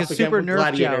faced it was off like a super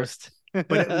Nerf joust.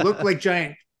 But it looked like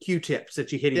giant Q-tips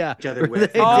that you hit each other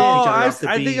with. I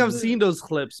think I've seen those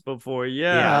clips before.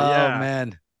 Yeah. Oh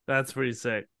man, that's pretty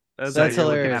sick. That's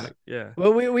hilarious. Yeah.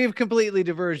 Well, we've completely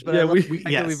diverged, but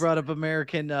we brought up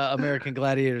American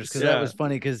Gladiators because that was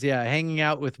funny. Because hanging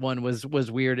out with one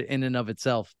was weird in and of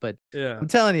itself. But I'm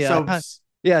telling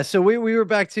you, so we were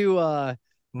back to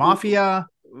Mafia,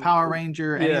 Power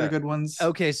Ranger, any other good ones?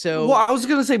 Okay, so well, I was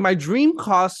gonna say my dream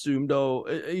costume, though,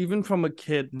 even from a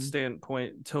kid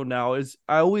standpoint till now, is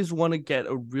I always want to get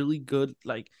a really good,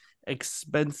 like,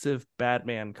 expensive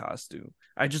Batman costume.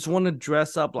 I just want to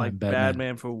dress up like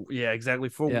Batman for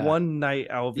one night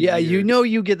out of the year.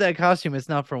 You get that costume. It's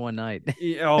not for one night.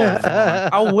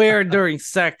 I'll wear it during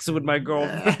sex with my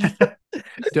girlfriend.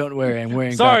 Don't worry, I'm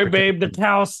wearing. Sorry, babe. The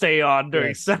cows stay on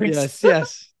during sex.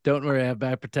 Yes. Don't worry, I have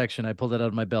back protection. I pulled it out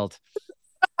of my belt.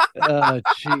 Oh,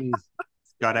 jeez.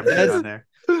 Got everything on there.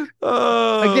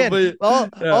 Again,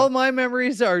 all my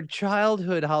memories are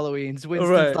childhood Halloweens.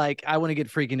 Winston's like, I want to get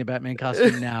freaking a Batman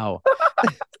costume now.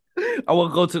 I will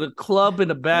go to the club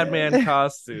in a Batman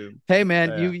costume. Hey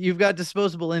man, you've got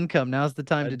disposable income. Now's the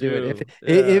time to do it.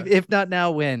 If not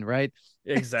now, when? Right?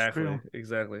 Exactly.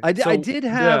 I did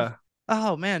have.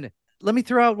 Oh man, let me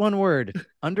throw out one word.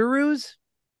 Underoos.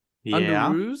 Yeah.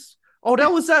 Underoos? Oh,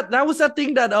 that was that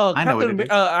thing that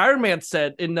Iron Man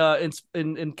said in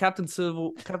Captain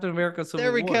America Civil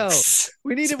War. There we go.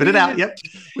 We need spit it out. Yep.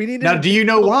 We need now. Do you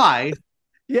know why?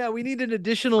 Yeah, we need an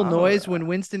additional noise when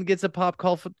Winston gets a pop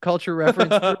culture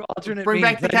reference. Alternate bring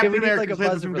back the Captain America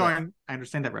clip from going. I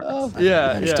understand that reference.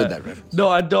 I understood that reference. No,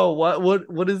 I don't.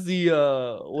 What is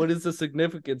the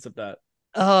significance of that?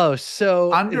 Oh,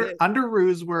 so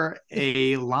Underoos were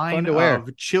a line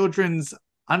of children's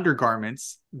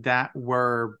undergarments that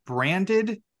were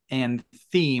branded and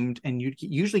themed, and you'd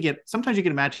usually sometimes you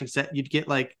get a matching set. You'd get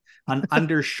like an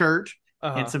undershirt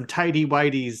and some tidy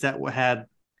whities that had,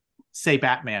 say,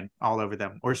 Batman all over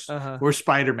them, or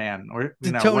Spider-Man, or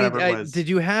Tony, whatever it was. Did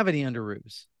you have any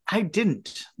Underoos? I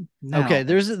didn't. No. Okay,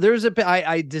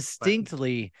 I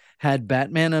distinctly had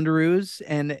Batman Underoos,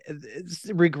 and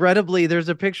regrettably, there's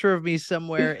a picture of me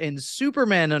somewhere in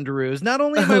Superman Underoos. Not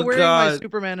only am I wearing my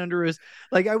Superman Underoos,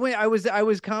 like I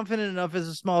was confident enough as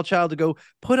a small child to go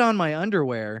put on my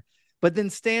underwear, but then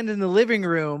stand in the living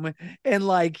room and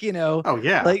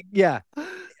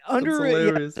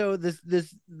Underoos. So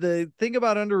the thing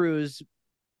about Underoos,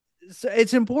 so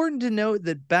it's important to note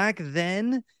that back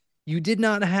then you did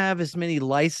not have as many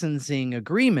licensing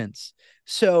agreements.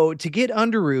 So to get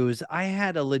Underoos, I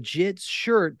had a legit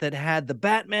shirt that had the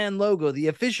Batman logo, the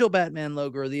official Batman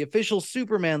logo, or the official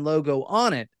Superman logo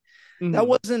on it. Mm-hmm. That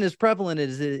wasn't as prevalent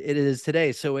as it is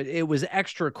today. So it was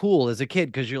extra cool as a kid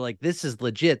because you're like, this is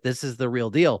legit. This is the real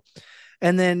deal.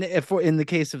 And then in the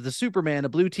case of the Superman, a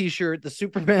blue t-shirt, the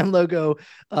Superman logo,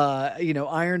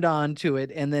 ironed on to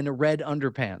it, and then red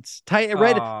underpants.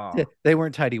 They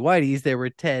weren't tidy whities. They were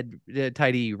tidy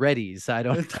reddies. I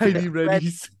don't tidy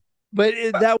reddies. But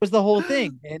that was the whole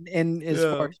thing. And as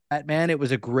Yeah. far as Batman, it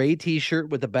was a gray T-shirt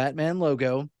with the Batman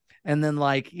logo, and then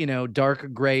like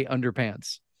dark gray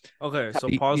underpants. Okay, so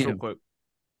You pause real know. quick.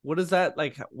 What is that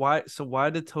like? Why? So why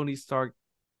did Tony Stark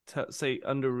say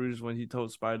Underoos when he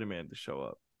told Spider-Man to show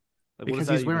up? Like, what does Because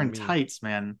that he's even wearing mean? tights,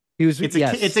 man. He was It's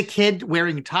yes. a kid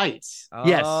wearing tights.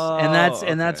 Yes, and that's Oh,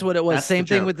 okay. what it was. That's the Same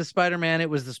thing with joke. the Spider-Man. It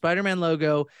was the Spider-Man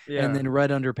logo and Yeah, then red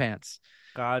underpants.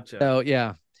 gotcha. So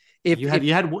yeah, if You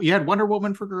had Wonder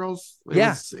Woman for girls. It Yeah,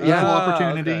 was equal yeah.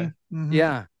 opportunity. Okay. Mhm.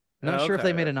 yeah, not sure if they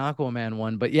Okay. made an Aquaman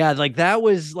one, but yeah, like that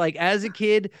was like as a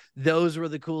kid, those were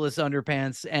the coolest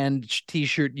underpants and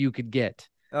T-shirt you could get,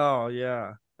 Oh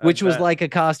yeah, I which was bet. like a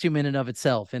costume in and of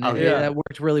itself, and Oh, yeah. that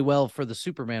worked really well for the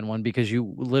Superman one because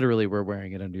you literally were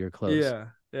wearing it under your clothes. Yeah,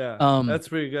 yeah. Um, That's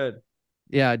pretty good.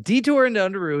 Yeah, detour into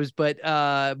Underoos, but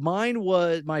mine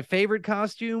was my favorite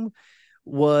costume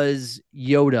was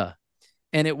Yoda,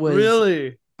 and it was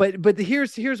Really? but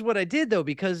here's what I did though,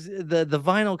 because the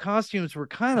vinyl costumes were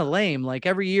kind of lame. Like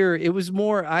every year, it was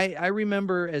more. I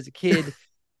remember as a kid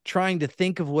trying to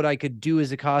think of what I could do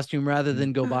as a costume rather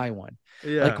than go buy one.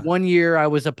 Like Yeah. one year I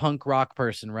was a punk rock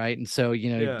person, right? And so,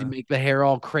 Yeah. you'd make the hair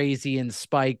all crazy and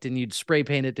spiked and you'd spray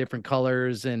paint it different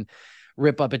colors and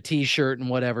rip up a t-shirt and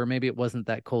whatever. Maybe it wasn't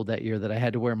that cold that year that I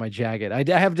had to wear my jacket. I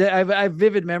have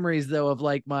vivid memories though of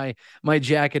like my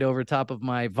jacket over top of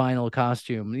my vinyl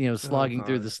costume, slogging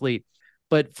through God. the sleet.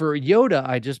 But for Yoda,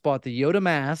 I just bought the Yoda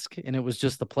mask, and it was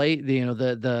just the plate,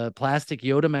 the plastic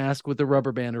Yoda mask with the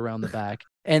rubber band around the back.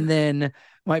 And then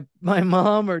my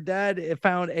mom or dad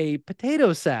found a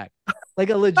potato sack, like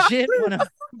a legit one, a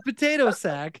potato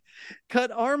sack,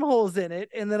 cut armholes in it,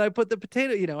 and then I put the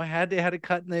potato. I had to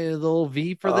cut in the little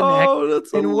V for the neck,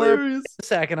 that's and wear hilarious. a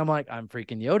sack. And I'm like, I'm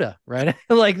freaking Yoda, right?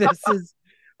 Like this is,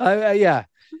 yeah.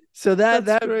 So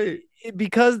That's great.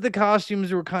 because the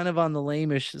costumes were kind of on the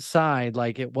lamish side,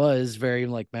 like it was very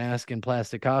like mask and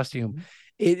plastic costume. Mhm.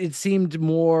 It seemed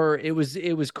more. It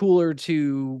was cooler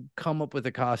to come up with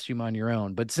a costume on your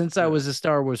own. But since I was a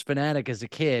Star Wars fanatic as a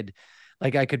kid,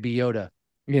 like I could be Yoda,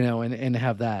 and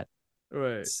have that.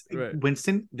 Right.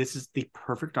 Winston, this is the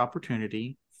perfect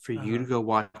opportunity for you to Uh-huh. go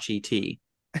watch ET,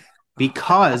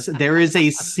 because there is a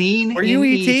scene Are in you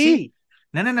ET?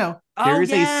 No. Oh, There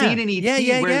is a yeah. scene in ET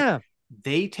Yeah, where yeah.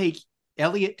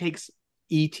 Elliot takes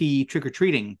ET trick or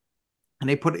treating, and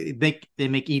they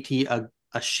make ET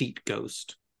a sheet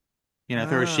ghost.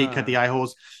 Throw a sheet, cut the eye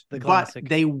holes. The But classic.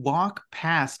 they walk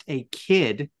past a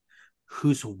kid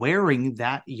who's wearing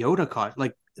that Yoda costume,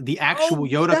 like the actual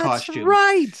Yoda That's costume.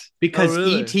 right. Because Oh,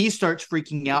 really? ET starts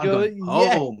freaking out Go- and going,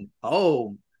 yeah.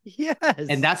 home. Yes.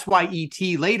 And that's why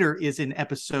ET later is in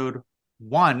episode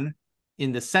 1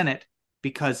 in the Senate,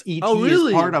 because ET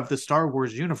really? is part of the Star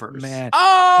Wars universe. Man.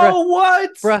 Oh, what?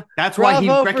 Bruh, That's why he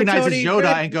bravo for recognizes Tony. Yoda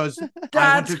Great. and goes, I want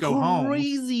That's to go home.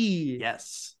 crazy.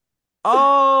 Yes.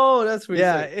 Oh, that's pretty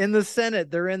Yeah, sick. in the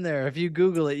Senate, they're in there. If you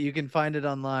Google it, you can find it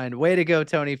online. Way to go,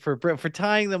 Tony, for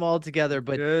tying them all together.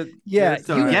 But Good. yeah, good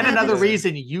So you yet had another to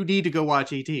reason you need to go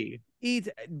watch ET.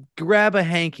 grab a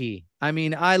hanky. I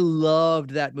mean, I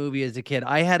loved that movie as a kid.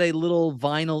 I had a little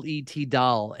vinyl ET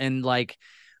doll, and like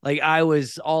I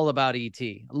was all about ET.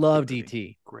 Loved ET.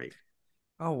 Great.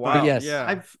 Oh, But wow. yes.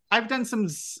 Yeah. I've done some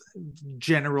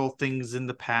general things in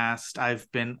the past. I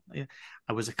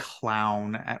was a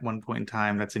clown at one point in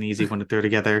time. That's an easy one to throw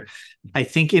together. I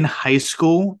think in high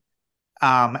school,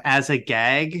 as a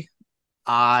gag,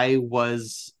 I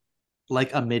was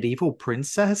like a medieval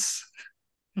princess.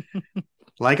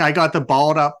 Like I got the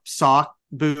balled up sock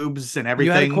boobs and everything.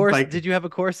 You had a corset. Like, Did you have a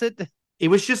corset? it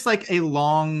was just like a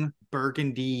long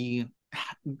burgundy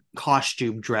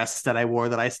costume dress that I wore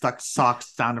that I stuck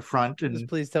socks down the front and Just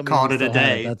please tell me called you it a still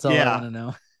have day. That's all I want to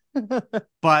know.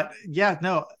 But yeah,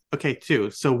 no. Okay, two.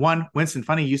 So one, Winston,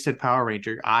 funny you said Power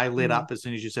Ranger. I lit up as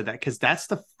soon as you said that, because that's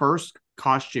the first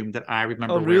costume that I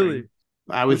remember Oh, really? wearing.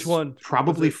 I was Which one?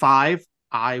 probably Was it? 5.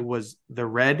 I was the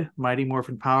red Mighty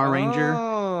Morphin Power Ranger.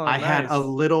 Oh, I had nice. a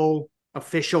little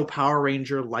official Power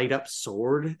Ranger light up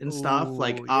sword and stuff.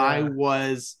 Like Ooh, I yeah.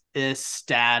 was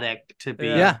ecstatic to be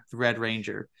Yeah. the Red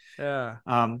Ranger. Yeah.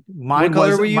 Mine color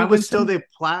was were you, mine was still Winston? the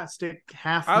plastic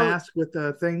half I was- mask with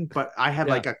the thing, but I had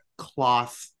Yeah. like a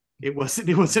cloth. It wasn't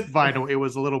vinyl. It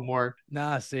was a little more.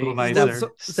 Nah, see, Little step- nicer. So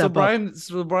step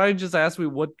up. Brian just asked me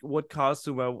what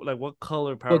costume what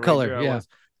color Power What color, Ranger I yeah. was.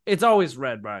 It's always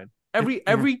red, Brian.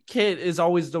 Every kid is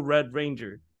always the Red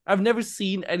Ranger. I've never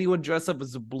seen anyone dress up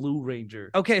as a Blue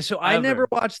Ranger. Okay, so I Ever. never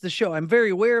watched the show. I'm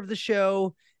very aware of the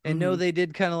show and know Mhm. they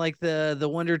did kind of like the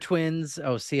Wonder Twins.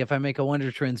 Oh, see if I make a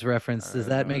Wonder Twins reference, does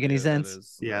that make any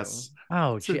sense? Yes.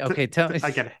 Oh, gee. Okay, tell me. I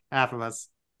get half of us.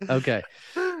 Okay.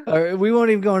 Or we won't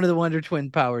even go into the Wonder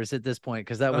Twin powers at this point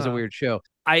because that was a weird show.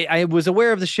 I was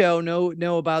aware of the show,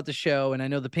 know about the show, and I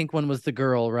know the pink one was the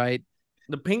girl, right?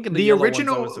 The pink and the yellow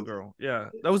original was the girl. Yeah,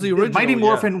 that was the original. Mighty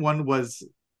Morphin one was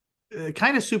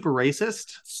kind of super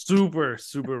racist. Super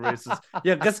racist.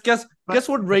 Yeah, guess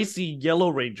what race the Yellow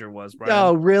Ranger was, Brian?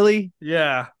 Oh, really?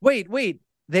 Yeah. Wait.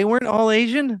 They weren't all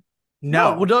Asian?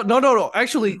 No.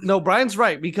 Actually, no. Brian's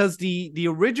right because the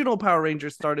original Power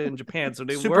Rangers started in Japan, so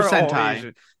they Super were Sentai. all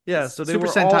Asian. Yeah, so they Super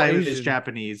were Sentai all Asian. is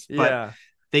Japanese, but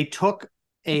they took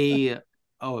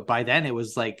by then it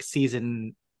was like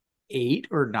season 8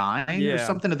 or 9 or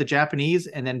something of the Japanese,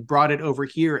 and then brought it over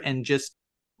here and just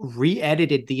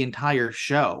re-edited the entire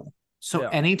show. So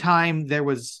anytime there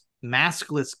was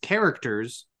maskless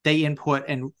characters, they input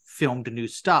and filmed new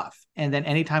stuff. And then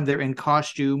anytime they're in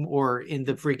costume or in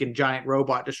the freaking giant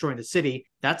robot destroying the city,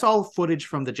 that's all footage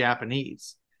from the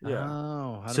Japanese. Yeah.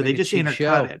 Oh, so they just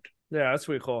intercut it. Yeah, that's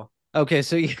pretty cool. Okay,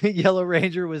 so Yellow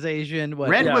Ranger was Asian.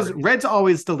 Red's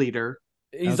always the leader.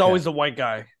 He's always the white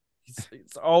guy.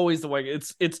 It's always the white guy.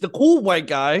 It's the cool white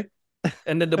guy.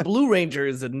 And then the Blue Ranger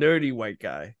is a nerdy white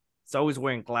guy. He's always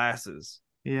wearing glasses.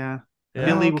 Yeah.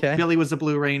 Billy was the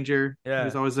Blue Ranger. Yeah. He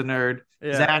was always a nerd.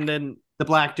 Yeah. Zach, and then the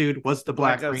black dude was the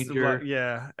Black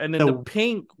Ranger. And then the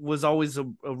pink was always a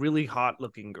really hot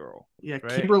looking girl. Yeah,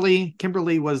 right?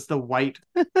 Kimberly was the white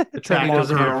attractive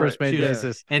girl. First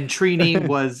basis. And Trini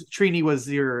was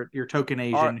your token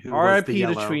Asian who was the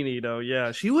yellow. to Trini though.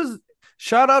 Yeah, she was.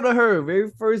 Shout out to her,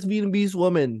 very first Vietnamese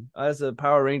woman as a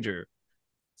Power Ranger.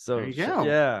 So there you go.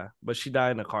 Yeah, but she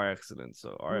died in a car accident.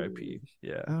 So R.I.P.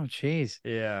 Yeah. Oh, jeez.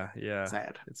 Yeah.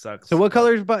 Sad. It sucks. So what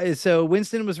colors? So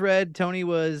Winston was red. Tony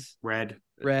was red.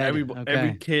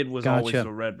 Every kid was always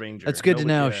a Red Ranger. That's good to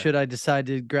know. Should I decide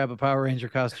to grab a Power Ranger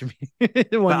costume?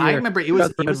 I remember it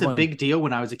was a big deal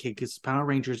when I was a kid because Power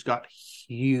Rangers got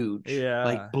huge. Yeah.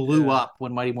 Like blew up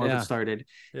when Mighty Morphin started.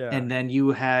 Yeah. And then you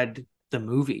had the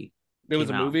movie. There was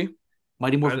a movie?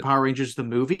 Mighty Morphin Power Rangers, the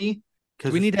movie.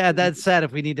 We need to add that set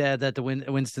if we need to add that to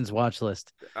Winston's watch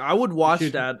list. I would watch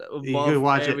that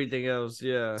above everything else.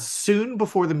 Yeah. Soon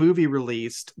before the movie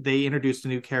released, they introduced a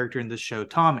new character in the show,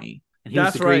 Tommy. And he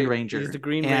was the Green Ranger. He's the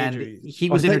Green Ranger.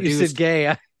 He was introduced. You said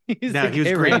gay. He's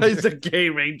a gay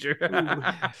ranger.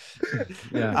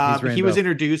 He was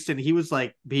introduced and he was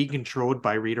like being controlled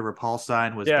by Rita Repulsa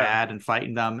and was bad and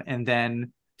fighting them. And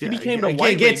then he became the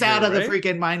White gets Ranger, out of right? the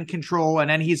freaking mind control, and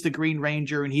then he's the Green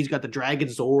Ranger, and he's got the Dragon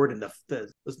Sword and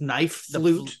the knife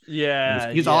flute.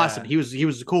 He's awesome. He was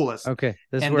the coolest. Okay,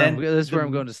 this is where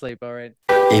I'm going to sleep. All right.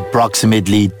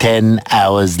 Approximately 10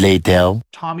 hours later,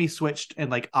 Tommy switched and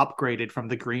like upgraded from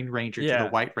the Green Ranger to the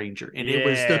White Ranger, and it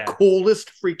was the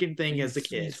coolest freaking thing as a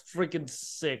kid. He's freaking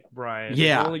sick, Brian.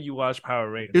 Yeah, if only you watch Power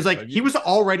Rangers. It was like he was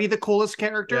already the coolest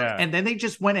character, and then they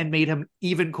just went and made him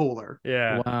even cooler.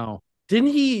 Yeah. Wow. Didn't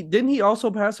he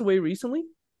also pass away recently?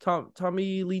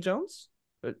 Tommy Lee Jones?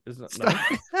 Not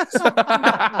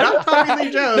Tommy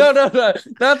Lee Jones. No,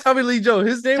 not Tommy Lee Jones.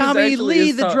 His name Tommy is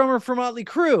Lee, the drummer from Motley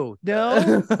Crue.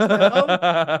 No.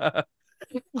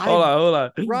 Hold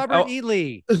on. Robert E.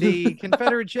 Lee, the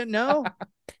Confederate. No.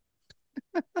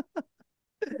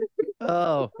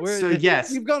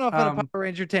 You've gone off on a Power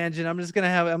Ranger tangent. I'm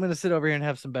gonna sit over here and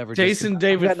have some beverages. Jason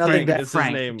David Frank is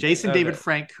his name. Jason David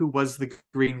Frank, who was the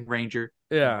Green Ranger,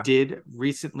 did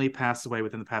recently pass away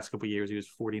within the past couple of years. He was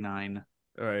 49.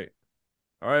 All right.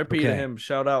 R.I.P. to him.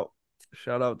 Shout out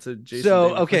to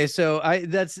Jason.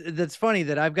 That's funny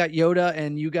that I've got Yoda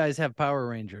and you guys have Power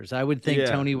Rangers. I would think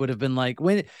Tony would have been like,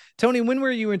 when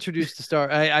were you introduced to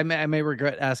Star? I may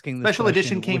regret asking this Special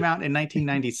edition came out in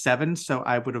 1997, so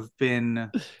I would have been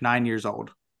 9 years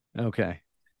old. Okay.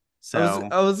 So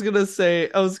I was gonna say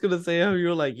how you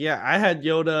were like, I had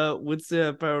Yoda, Winston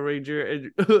had Power Ranger,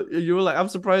 and you were like, I'm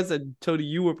surprised that Tony,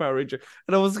 you were Power Ranger,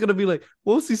 and I was gonna be like,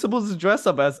 what was he supposed to dress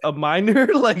up as? A miner?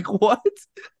 Like what?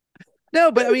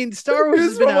 No, but I mean, Star Wars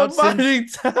has been out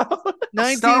since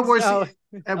Star Wars.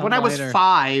 When I was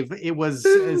 5, it was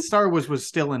Star Wars was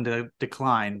still in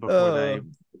decline before they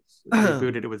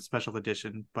rebooted it with special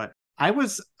edition. But I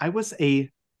was a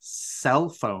cell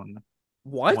phone.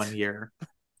 What? 1 year.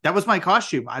 That was my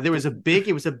costume. It was a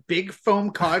big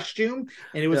foam costume,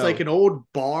 and it was like an old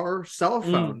bar cell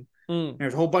phone.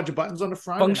 There's a whole bunch of buttons on the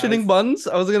front. Functioning buttons?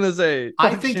 I was gonna say.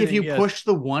 I think if you push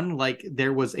the one, like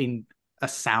there was a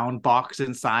sound box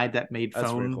inside that made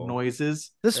phone noises.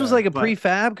 This was like a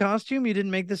prefab costume. You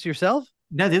didn't make this yourself?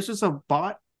 No, this was a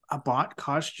bought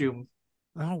costume.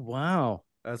 Oh wow,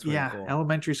 that's really cool.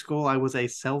 Elementary school. I was a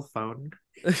cell phone.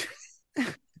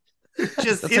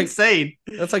 Just insane.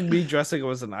 That's like me dressing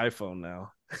as an iPhone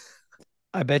now.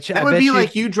 I bet you. That would be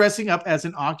like you dressing up as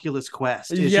an Oculus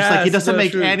Quest. It's just like, it doesn't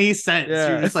make any sense. Yeah.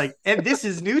 You're just like, and this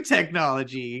is new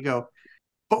technology. You go,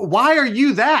 but why are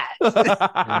you that?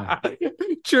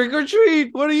 Trick or treat.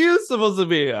 What are you supposed to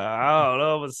be? I don't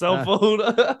know. A cell phone.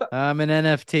 I'm an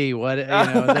NFT. What,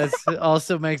 that's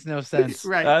also makes no sense.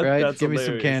 Right. Right. That's Give hilarious.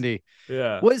 me some candy.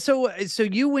 Yeah. What? So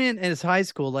you went as high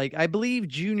school, like I believe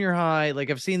junior high.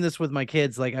 Like I've seen this with my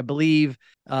kids. Like I believe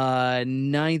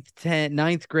ninth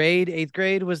grade, 8th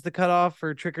grade was the cutoff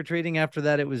for trick or treating. After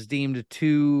that, it was deemed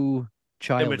too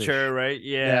childish. Immature, right?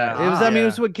 Yeah. It was. I mean, it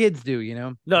was what kids do,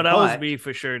 No, that was me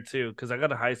for sure too. Because I got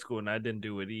to high school and I didn't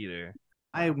do it either.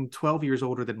 I am 12 years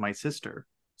older than my sister.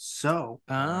 So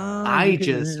Oh, I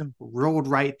just rolled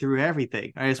right through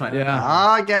everything. I just went,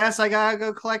 I guess I gotta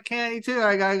go collect candy too.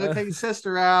 I gotta go take your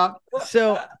sister out.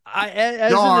 So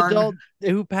as an adult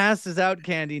who passes out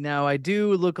candy now, I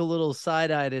do look a little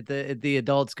side-eyed at the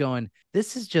adults going,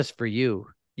 this is just for you.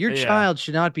 Your child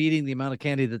should not be eating the amount of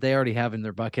candy that they already have in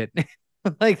their bucket.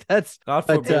 Like that's God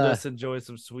forbid us enjoy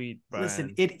some sweet, Brian.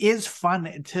 Listen, it is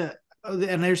fun to,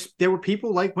 and there were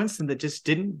people like Winston that just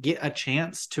didn't get a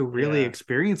chance to really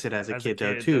experience it as a kid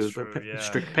though too.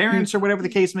 Strict parents or whatever the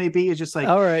case may be. It's just like,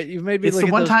 all right, you've made me. It's the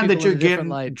one time that you're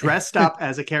getting dressed up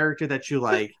as a character that you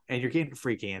like, and you're getting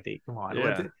free candy. Come on,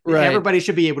 right. Everybody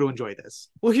should be able to enjoy this.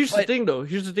 Well, here's the thing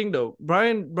though.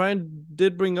 Brian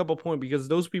did bring up a point, because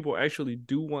those people actually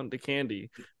do want the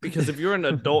candy. Because if you're an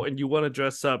adult and you want to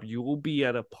dress up, you will be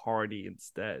at a party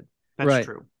instead. That's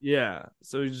true. Yeah.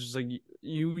 So it's just like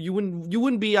you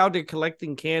wouldn't be out there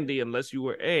collecting candy unless you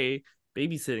were A,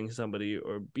 babysitting somebody,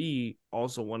 or B,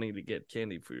 also wanting to get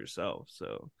candy for yourself.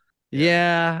 So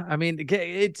yeah, I mean,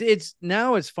 it's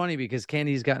now it's funny because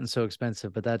candy's gotten so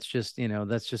expensive, but that's just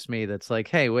me. That's like,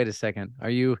 hey, wait a second, are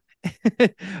you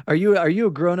are you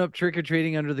a grown up trick or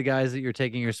treating under the guise that you're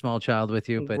taking your small child with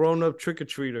you? But grown up trick or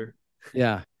treater.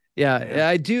 Yeah,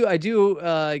 I do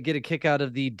get a kick out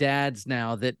of the dads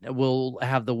now that will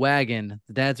have the wagon.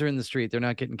 The dads are in the street. They're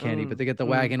not getting candy, but they get the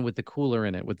wagon with the cooler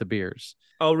in it with the beers.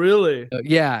 Oh, really?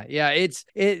 Yeah.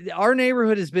 Our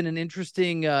neighborhood has been an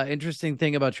interesting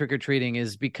thing about trick-or-treating,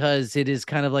 is because it is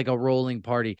kind of like a rolling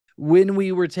party. When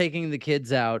we were taking the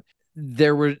kids out,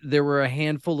 there were a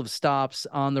handful of stops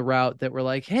on the route that were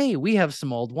like, hey, we have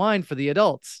some old wine for the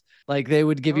adults. Like they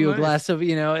would give you a glass of,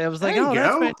 it was like,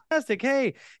 that's fantastic.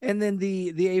 Hey. And then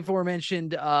the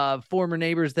aforementioned former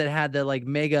neighbors that had the like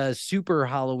mega super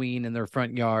Halloween in their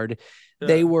front yard,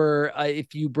 they were,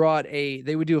 if you brought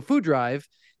they would do a food drive,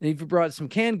 and if you brought some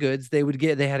canned goods, they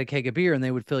had a keg of beer and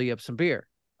they would fill you up some beer.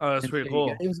 Oh, that's pretty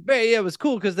cool. It was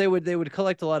cool because they would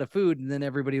collect a lot of food, and then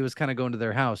everybody was kind of going to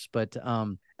their house. But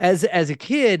as a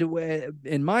kid,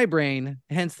 in my brain,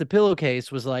 hence the pillowcase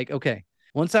was like, okay,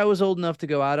 once I was old enough to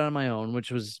go out on my own,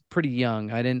 which was pretty young,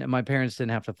 my parents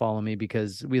didn't have to follow me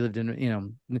because we lived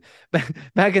in,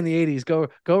 back in the 80s,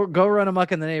 go run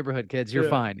amok in the neighborhood, kids. You're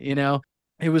fine.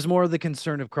 It was more the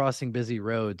concern of crossing busy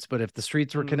roads, but if the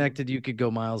streets were connected, you could go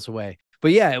miles away.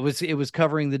 But yeah, it was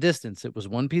covering the distance. It was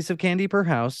one piece of candy per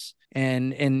house,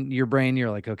 and in your brain,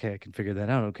 you're like, okay, I can figure that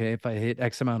out. Okay, if I hit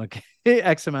X amount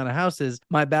of houses,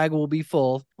 my bag will be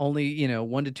full. Only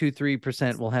 1 to 2,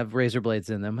 3% will have razor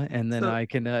blades in them, and then I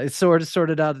can sort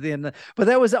it out at the end. But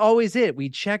that was always it. We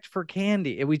checked for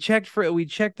candy. We checked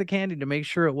the candy to make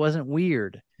sure it wasn't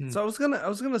weird. So I was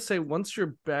gonna say, once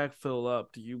your bag fill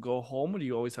up, do you go home, or do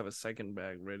you always have a second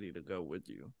bag ready to go with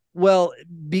you? Well,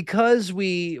 because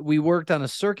we worked on a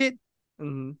circuit,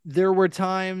 there were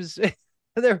times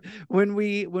when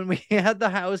we had the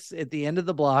house at the end of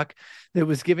the block that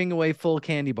was giving away full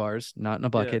candy bars, not in a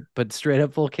bucket, but straight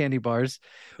up full candy bars.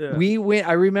 Yeah.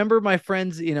 I remember my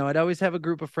friends, I'd always have a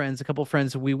group of friends, a couple of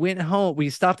friends. We went home, we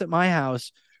stopped at my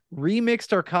house,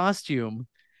 remixed our costume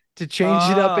to change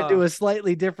it up into a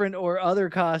slightly different or other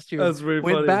costume. That's really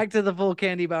went funny. back to the full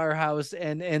candy bar house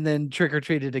and then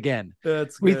trick-or-treated again.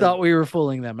 We thought we were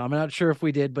fooling them. I'm not sure if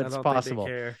we did, but it's possible.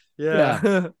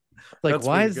 Yeah. Like,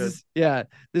 why is this? Yeah,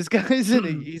 this guy's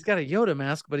he's got a Yoda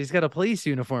mask, but he's got a police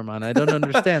uniform on. I don't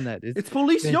understand that. It's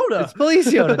police Yoda. It's police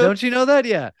Yoda. Don't you know that?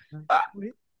 Yeah.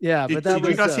 Yeah, but did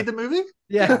you not see the movie?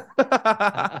 Yeah.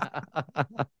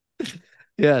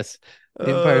 Yes.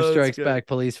 Empire Strikes Back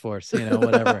police force,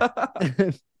 whatever.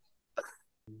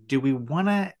 Do we want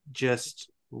to just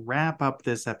wrap up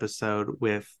this episode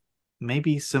with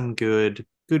maybe some good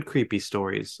creepy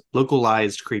stories,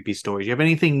 localized creepy stories? You have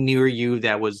anything near you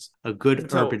that was a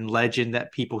good urban legend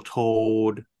that people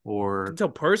told, or tell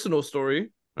personal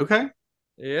story? Okay.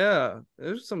 Yeah,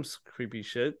 there's some creepy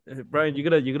shit. Brian, you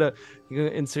gotta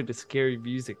insert the scary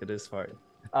music at this part.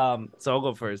 So I'll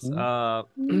go first.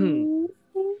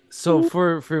 So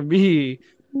for me,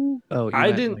 Oh, you I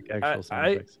meant didn't. like actual sound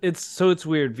effects. It's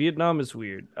weird. Vietnam is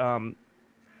weird. When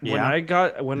Yeah. I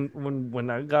got when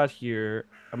I got here,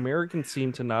 Americans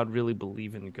seem to not really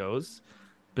believe in ghosts,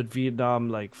 but Vietnam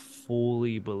like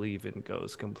fully believe in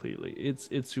ghosts completely. It's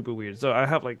super weird. So I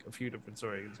have like a few different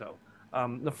stories to tell.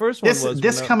 The first one was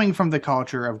This coming from the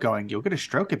culture of going, you'll get a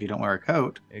stroke if you don't wear a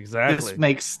coat. exactly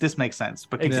This makes sense.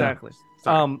 But exactly.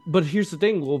 Sorry. But here's the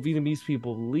thing: well, Vietnamese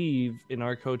people believe in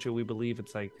our culture. We believe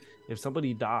it's like if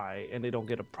somebody die and they don't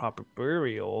get a proper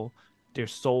burial, their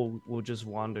soul will just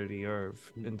wander the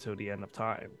earth until the end of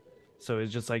time. So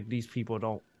it's just like these people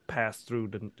don't pass through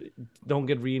don't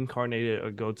get reincarnated or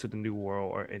go to the new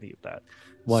world or any of that.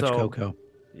 Watch So, Coco.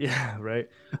 yeah, right.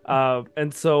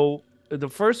 And so the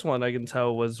first one I can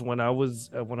tell was when I was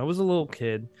a little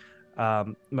kid.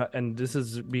 And this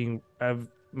is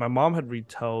my mom had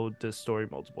retold this story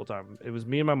multiple times. It was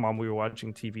me and my mom. We were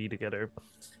watching TV together,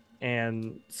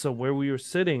 and so where we were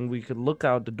sitting, we could look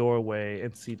out the doorway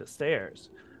and see the stairs.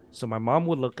 So my mom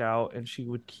would look out, and she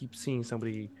would keep seeing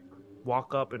somebody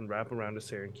walk up and wrap around the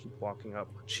stair and keep walking up.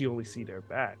 She only see their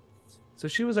back. So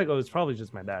she was like, "Oh, it's probably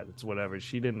just my dad. It's whatever."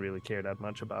 She didn't really care that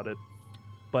much about it,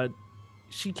 but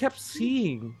she kept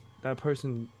seeing that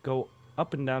person go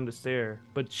up and down the stair,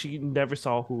 but she never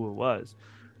saw who it was.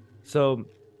 So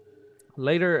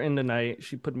later in the night,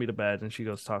 she put me to bed and she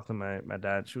goes talk to my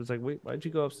dad. She was like, "Wait, why'd you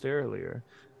go upstairs earlier?"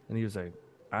 And he was like,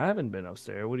 "I haven't been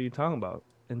upstairs. What are you talking about?"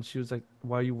 And she was like,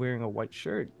 "Why are you wearing a white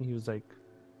shirt?" And he was like,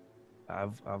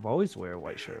 I've always wear a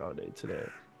white shirt all day today."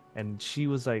 And she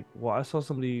was like, "Well, I saw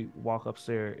somebody walk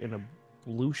upstairs in a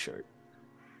blue shirt."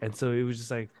 And so it was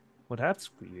just like, well, that's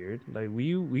weird. Like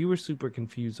we were super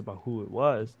confused about who it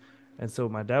was. And so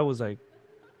my dad was like,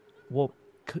 well,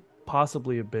 could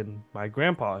possibly have been my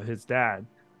grandpa, his dad,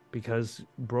 because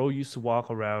bro used to walk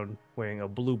around wearing a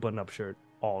blue button-up shirt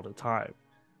all the time.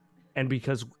 And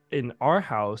because in our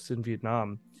house in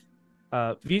Vietnam,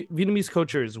 Vietnamese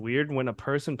culture is weird. When a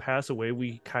person passes away,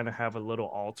 we kind of have a little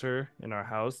altar in our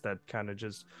house that kind of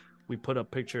just we put a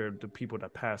picture of the people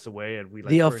that pass away, and we like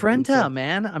The burn ofrenda, incense.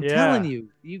 man. I'm Yeah. telling you.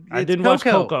 I It's didn't watch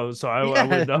Coco. Coco, so I Yeah.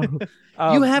 would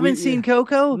know. You haven't seen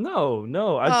Coco?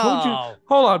 No. I told you. Oh.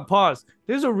 Hold on, pause.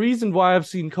 There's a reason why I've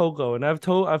seen Coco, and I've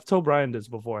told Brian this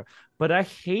before. But I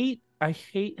hate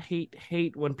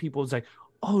when people's like,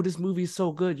 "Oh, this movie is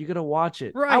so good, you gotta watch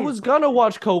it." Right. I was gonna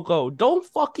watch Coco. Don't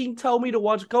fucking tell me to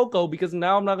watch Coco because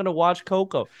now I'm not gonna watch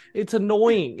Coco. It's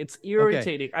annoying. It's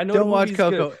irritating. I know Don't the watch movie's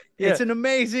Coco. good. It's an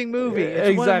amazing movie. It's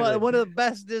Exactly. one of the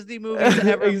best Disney movies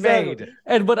ever Exactly. made.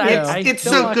 And but it's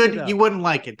don't so watch good it, though. you wouldn't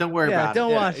like it. Don't worry about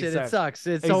Don't it. watch it. exactly. It sucks.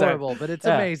 It's Exactly. horrible, but it's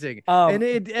Yeah. amazing. And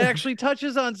it actually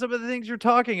touches on some of the things you're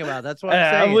talking about. That's what I'm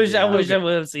I saying. wish I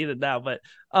would have seen it now, but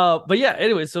yeah.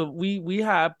 Anyway, so we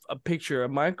have a picture of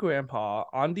my grandpa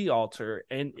on the altar,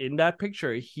 and in that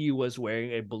picture, he was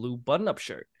wearing a blue button-up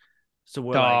shirt. So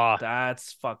we're like,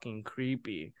 that's fucking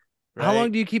creepy. Right? How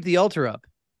long do you keep the altar up?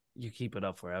 You keep it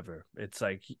up forever. It's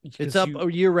like it's up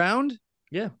year round.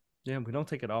 Yeah, we don't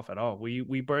take it off at all.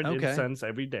 We burn incense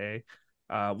every day.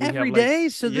 Every day,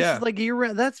 so this is like year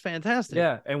round. That's fantastic.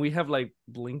 Yeah, and we have like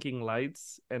blinking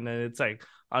lights, and then it's like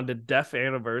on the death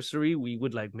anniversary, we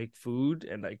would like make food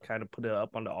and like kind of put it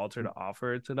up on the altar to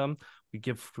offer it to them. We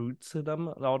give fruits to them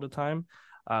all the time,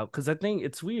 because I think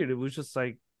it's weird. It was just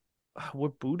like we're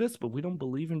Buddhists, but we don't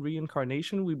believe in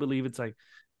reincarnation. We believe it's like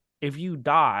if you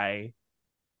die,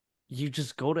 you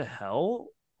just go to hell,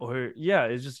 or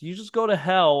it's just you just go to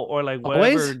hell, or like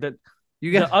whatever that.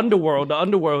 The underworld. The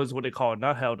underworld is what they call it,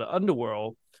 not hell. The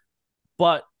underworld,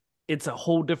 but it's a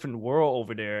whole different world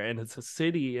over there, and it's a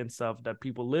city and stuff that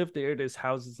people live there. There's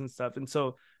houses and stuff, and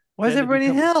so why is everybody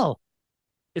in hell?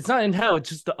 It's not in hell. It's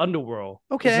just the underworld.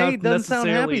 Okay, it doesn't sound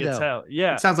happy though. Hell.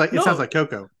 Yeah, it sounds like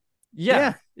Coco.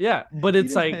 Yeah, but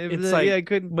it's like I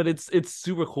couldn't. But it's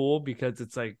super cool because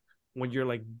it's like when you're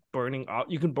like burning off,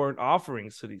 you can burn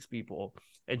offerings to these people,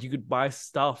 and you could buy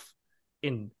stuff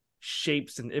in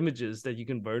shapes and images that you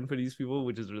can burn for these people,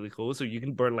 which is really cool. So you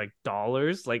can burn like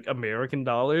dollars, like American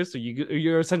dollars. So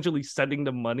you're essentially sending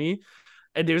them money.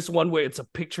 And there's one where it's a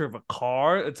picture of a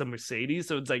car. It's a Mercedes.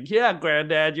 So it's like, yeah,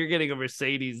 granddad, you're getting a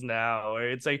Mercedes now. Or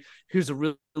it's like, here's a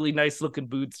really, really nice looking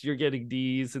boots. You're getting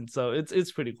these. And so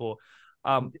it's pretty cool.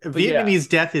 Vietnamese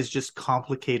death is just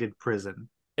complicated prison.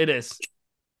 It is.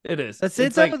 That's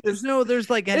it. Like, there's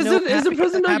like is it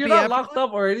prison though? You're not locked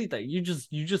up or anything. You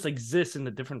just exist in a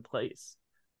different place.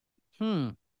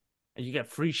 And you get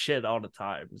free shit all the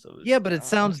time. So but it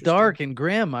sounds dark and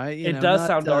grim. It does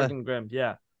sound dark and grim.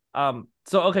 Yeah.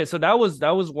 So okay, so that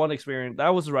was one experience.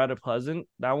 That was rather pleasant.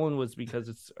 That one was because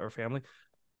it's our family.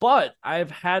 But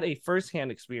I've had a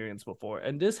firsthand experience before,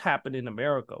 and this happened in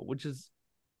America, which is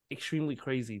extremely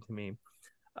crazy to me.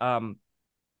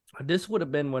 This would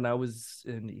have been when I was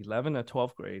in 11th or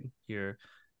 12th grade here,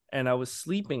 and I was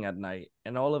sleeping at night,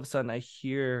 and all of a sudden I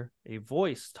hear a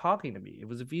voice talking to me. It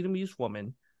was a Vietnamese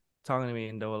woman talking to me,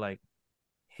 and they were like,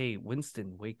 "Hey,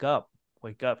 Winston, wake up.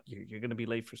 Wake up. You're going to be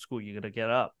late for school. You're going to get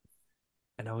up."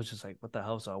 And I was just like, what the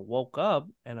hell? So I woke up,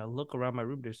 and I look around my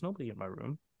room. There's nobody in my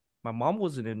room. My mom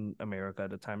wasn't in America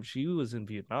at the time. She was in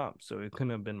Vietnam, so it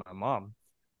couldn't have been my mom.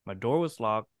 My door was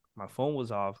locked. My phone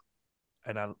was off.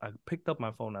 And I picked up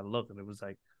my phone. I looked, and it was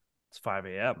like, it's 5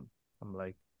 a.m. I'm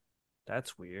like,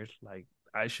 that's weird. Like,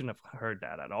 I shouldn't have heard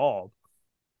that at all.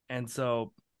 And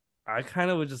so I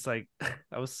kind of was just like,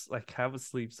 I was like half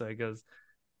asleep. So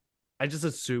I just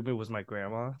assumed it was my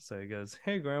grandma. So he goes,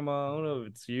 "Hey, grandma, I don't know if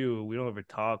it's you. We don't ever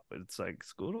talk, but it's like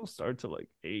school don't start till like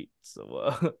 8.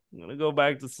 So I'm going to go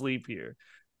back to sleep here."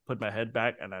 Put my head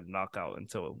back, and I knock out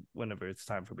until whenever it's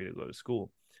time for me to go to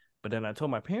school. But then I told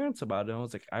my parents about it. And I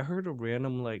was like, I heard a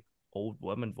random like old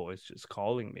woman voice just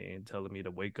calling me and telling me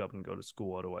to wake up and go to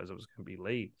school. Otherwise, I was going to be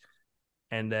late.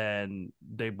 And then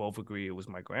they both agree it was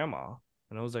my grandma.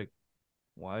 And I was like,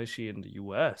 why is she in the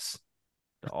U.S.?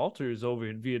 The altar is over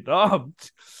in Vietnam.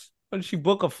 Why did she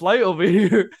book a flight over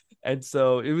here? And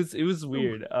so it was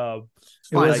weird. It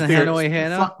was a Hanoi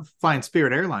Hannah? Flying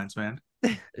Spirit Airlines, man.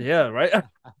 Yeah, right.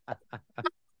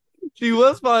 She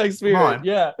was flying Spirit.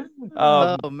 Yeah.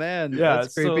 Oh man, yeah,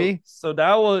 that's creepy. So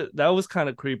that was kind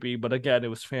of creepy, but again, it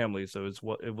was family, so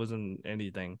it wasn't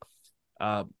anything.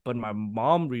 But my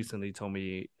mom recently told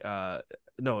me,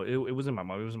 no, it wasn't my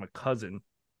mom, it was my cousin.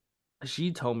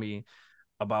 She told me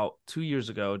about 2 years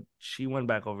ago, she went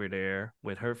back over there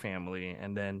with her family,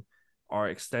 and then our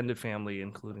extended family,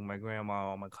 including my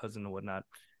grandma, my cousin, and whatnot,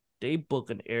 they booked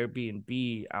an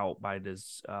Airbnb out by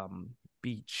this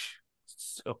beach,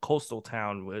 a coastal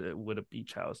town with a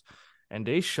beach house, and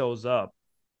they shows up,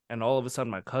 and all of a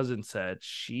sudden my cousin said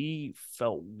she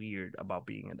felt weird about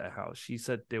being in that house. She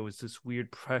said there was this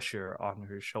weird pressure on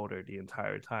her shoulder the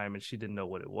entire time, and she didn't know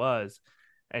what it was,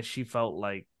 and she felt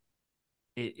like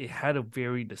it had a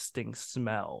very distinct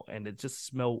smell, and it just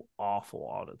smelled awful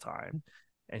all the time.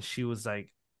 And she was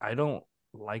like, I don't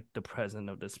like the presence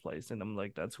of this place. And I'm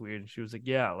like, that's weird. And she was like,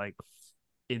 yeah, like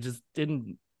it just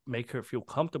didn't make her feel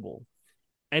comfortable.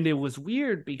 And it was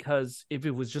weird because if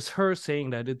it was just her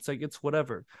saying that, it's like, it's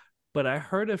whatever. But I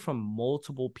heard it from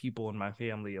multiple people in my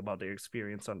family about their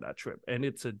experience on that trip, and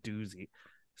it's a doozy.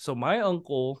 So my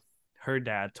uncle, her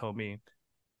dad, told me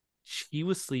he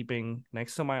was sleeping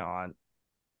next to my aunt,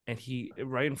 and he,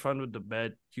 right in front of the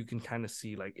bed, you can kind of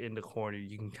see, like in the corner,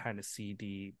 you can kind of see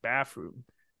the bathroom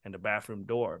and the bathroom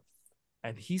door.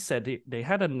 And he said they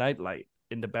had a nightlight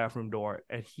in the bathroom door,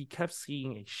 and he kept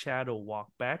seeing a shadow walk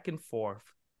back and forth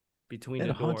between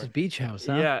the door. Haunted beach house,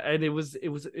 huh? Yeah, and it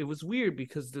was weird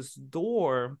because this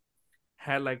door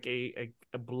had like a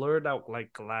blurred out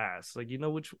like glass, like you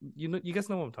guys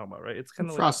know what I'm talking about, right? It's kind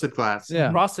of frosted glass. Yeah,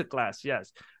 frosted glass,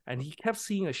 yes. And he kept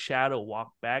seeing a shadow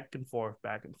walk back and forth,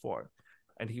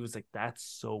 and he was like, "That's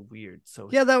so weird." So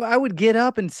yeah, I would get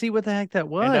up and see what the heck that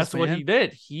was. And that's man. what he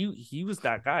did. He was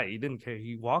that guy. He didn't care.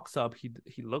 He walks up,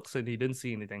 he looks, and he didn't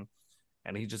see anything,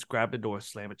 and he just grabbed the door,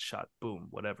 slammed it shut, boom,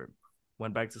 whatever.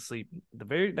 Went back to sleep. The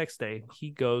very next day, he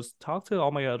goes, talked to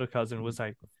all my other cousin, was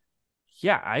like,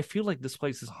 yeah, I feel like this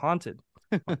place is haunted.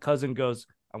 My cousin goes,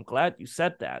 I'm glad you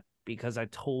said that because I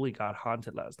totally got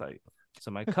haunted last night. So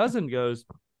my cousin goes,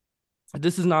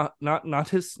 this is not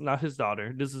his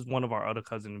daughter. This is one of our other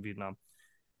cousins in Vietnam.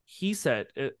 He said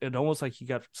it almost like he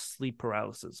got sleep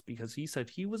paralysis because he said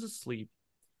he was asleep,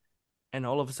 and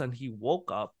all of a sudden he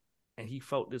woke up and he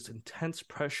felt this intense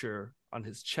pressure on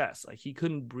his chest, like he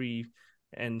couldn't breathe,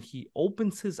 and he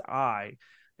opens his eye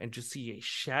and just see a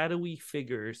shadowy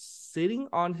figure sitting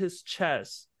on his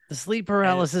chest. The sleep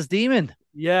paralysis demon.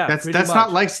 Yeah, that's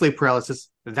not like sleep paralysis.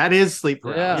 That is sleep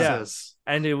paralysis.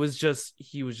 Yeah. And he was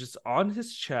just on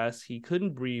his chest. He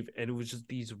couldn't breathe, and it was just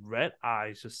these red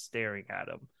eyes just staring at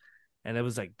him. And it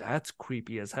was like, that's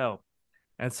creepy as hell.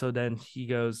 And so then he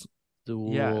goes,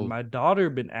 yeah, my daughter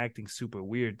been acting super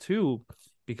weird too,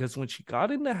 because when she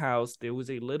got in the house, there was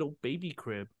a little baby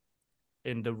crib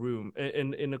in the room,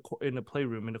 in the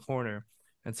playroom in the corner.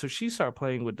 And so she started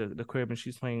playing with the crib, and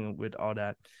she's playing with all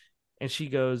that. And she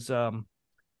goes,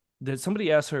 then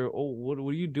somebody asked her, oh, what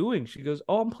are you doing? She goes,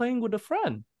 oh, I'm playing with a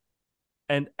friend.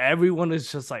 And everyone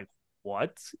is just like,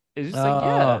 what? It's just like,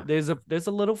 yeah, there's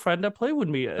a little friend that played with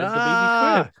me at the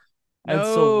baby crib. And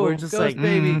so we're just like,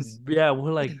 babies. Yeah,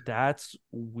 we're like, that's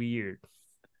weird.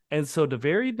 And so the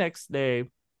very next day,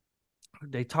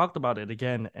 they talked about it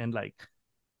again, and like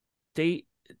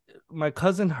my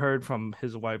cousin heard from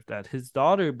his wife that his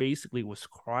daughter basically was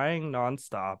crying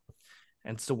nonstop.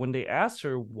 And so when they asked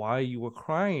her why you were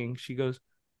crying, she goes,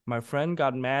 my friend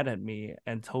got mad at me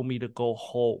and told me to go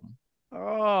home.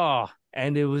 Oh,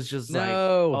 And it was just like,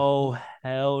 no. oh,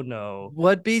 hell no.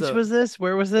 What beach was this?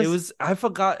 Where was this? It was, I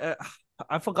forgot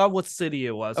what city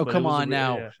it was. Oh, but come it was on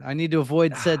now. I need to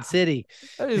avoid said city.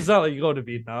 It's not like you go to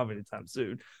Vietnam anytime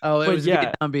soon. Oh, it But was yeah,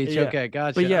 Vietnam Beach. yeah. Okay,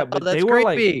 gotcha. But yeah, Oh, but that's they were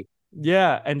creepy. like,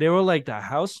 yeah, and they were like, the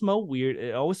house smelled weird.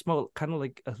 It always smelled kind of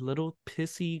like a little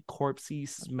pissy, corpsey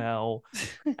smell.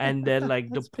 And then like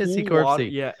the pissy, pool water,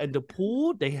 corpsey. yeah, and the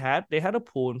pool they had a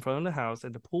pool in front of the house,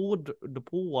 and the pool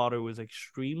water was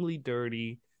extremely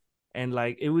dirty, and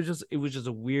like it was just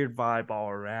a weird vibe all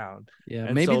around. Yeah,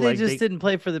 And maybe so, they like, just didn't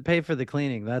pay for the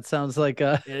cleaning. That sounds like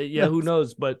yeah, who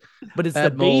knows? But it's the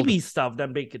bad mold. baby stuff that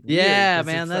make it weird. Yeah, 'cause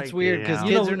man, it's that's like, weird because yeah.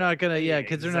 kids You are know, not gonna. Yeah, yeah,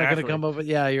 kids are not gonna come exactly. up.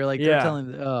 Yeah, you're like they're Yeah.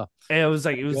 telling. Oh, And it was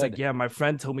like good. yeah, my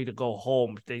friend told me to go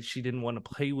home. She didn't want to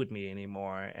play with me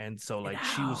anymore, and so Get like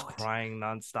she was out. crying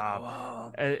nonstop. Go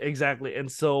home. Exactly,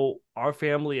 and so our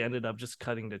family ended up just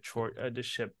cutting the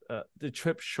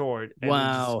trip short, and we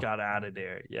Wow. just got out of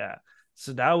there. Yeah,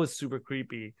 so that was super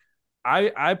creepy.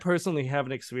 I personally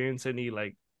haven't experienced any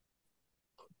like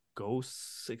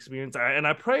ghosts experience, and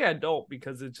I pray I don't,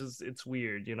 because it's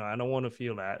weird. I don't want to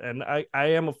feel that, and I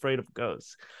am afraid of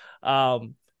ghosts.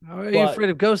 How are you But-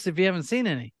 afraid of ghosts if you haven't seen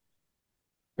any?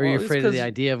 Or are you Well, it's afraid of the 'cause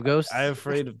idea of ghosts? I'm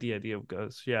afraid of the idea of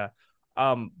ghosts. Yeah.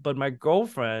 But my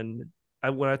girlfriend,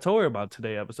 when I told her about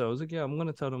today's episode, I was like, yeah, I'm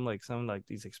gonna tell them like some like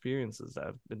these experiences that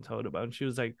I've been told about. And she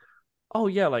was like, oh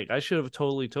yeah, like I should have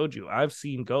totally told you. I've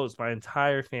seen ghosts. My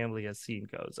entire family has seen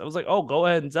ghosts. I was like, oh, go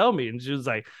ahead and tell me. And she was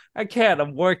like, I can't.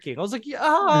 I'm working. I was like, yeah,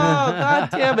 oh, god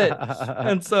damn it.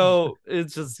 And so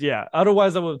it's just, yeah.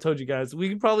 Otherwise, I would have told you guys. I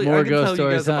can More tell ghost you guys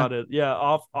stories, huh? about it. Yeah,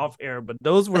 off air. But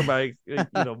those were my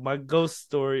my ghost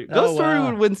story. Oh, Ghost story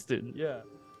wow. with Winston. Yeah.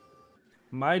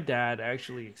 My dad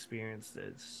actually experienced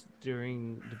this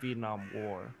during the Vietnam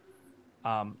War.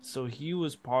 So he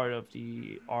was part of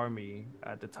the army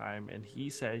at the time, and he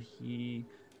said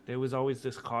there was always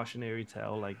this cautionary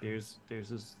tale. Like there's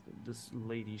this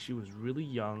lady. She was really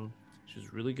young. She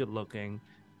was really good looking,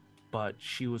 but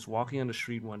she was walking on the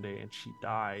street one day and she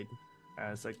died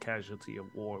as a casualty of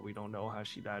war. We don't know how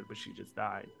she died, but she just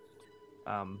died.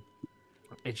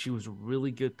 And she was a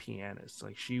really good pianist.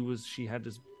 Like she had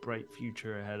this bright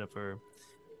future ahead of her.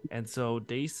 And so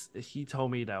he told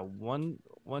me that one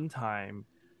time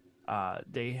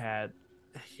they had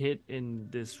hit in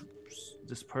this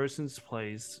person's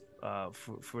place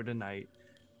for the night,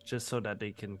 just so that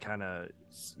they can kind of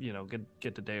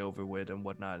get the day over with and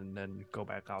whatnot, and then go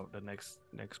back out the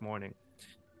next morning.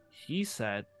 He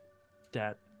said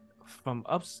that from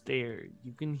upstairs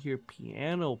you can hear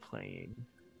piano playing,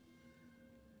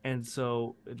 and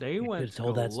so they went to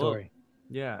told go that look. story.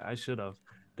 Yeah, I should have.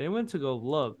 They went to go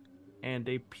look, and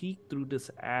they peeked through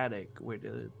this attic where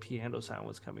the piano sound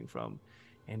was coming from,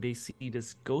 and they see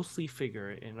this ghostly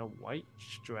figure in a white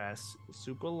dress,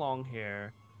 super long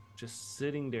hair, just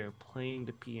sitting there playing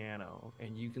the piano,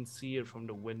 and you can see it from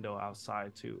the window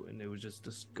outside too. And it was just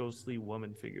this ghostly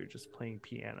woman figure just playing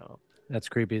piano. That's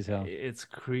creepy as hell. It's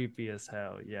creepy as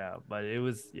hell, yeah. But it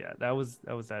was, yeah, that was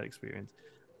that experience.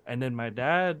 And then my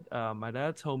dad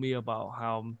told me about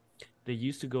how they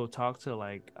used to go talk to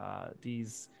like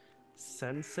these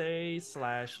sensei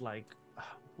 / like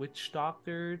witch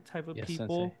doctor type of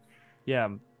people. Sensei. Yeah.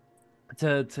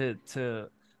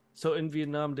 So in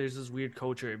Vietnam there's this weird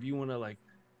culture. If you want to like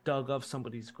dug up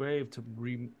somebody's grave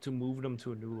to move them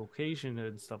to a new location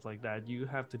and stuff like that, you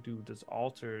have to do this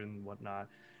altar and whatnot,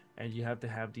 and you have to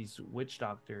have these witch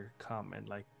doctor come and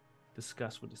like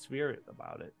discuss with the spirit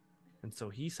about it. And so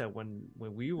he said when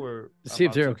we were See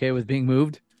if they're okay with being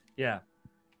moved. Yeah,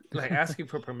 like asking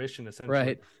for permission essentially.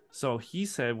 Right. So he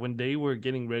said when they were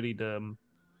getting ready to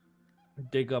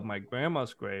dig up my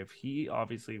grandma's grave, he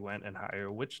obviously went and hired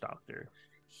a witch doctor.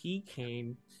 He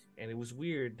came, and it was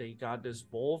weird. They got this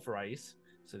bowl of rice,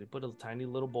 so they put a tiny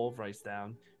little bowl of rice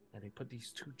down, and they put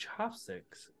these 2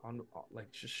 chopsticks on,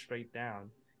 like just straight down,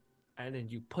 and then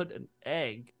you put an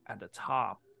egg at the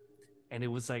top. And it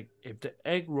was like, if the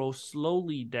egg rolls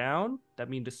slowly down, that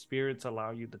means the spirits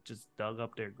allow you to just dug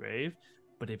up their grave.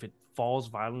 But if it falls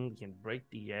violently and break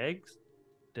the eggs,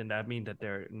 then that means that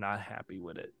they're not happy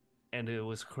with it. And it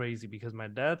was crazy because my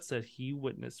dad said he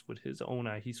witnessed with his own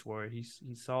eye. He swore he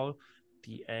saw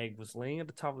the egg was laying at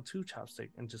the top of 2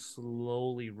 chopsticks and just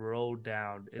slowly rolled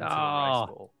down into the rice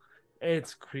bowl.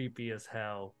 It's creepy as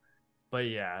hell. But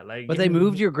yeah, like. But they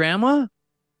moved your grandma?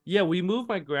 Yeah, we moved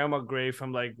my grandma grave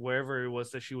from like wherever it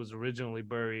was that she was originally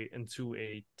buried into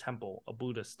a temple, a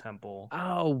Buddhist temple.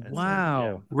 Oh, And so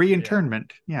wow.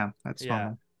 Reinternment. Yeah, that's yeah,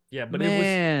 normal. yeah. But it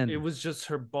Man. was just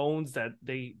her bones that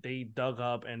they dug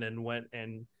up and then went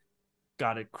and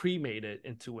got it cremated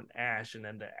into an ash, and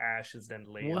then the ash is then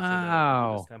laid into the Buddhist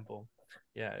Wow. temple.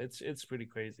 Yeah, it's pretty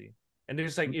crazy. And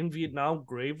there's like in Vietnam,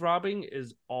 grave robbing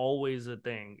is always a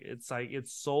thing. It's like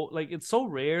it's so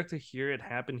rare to hear it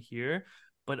happen here,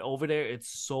 but over there it's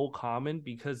so common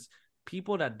because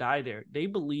people that die there, they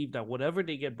believe that whatever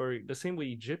they get buried, the same way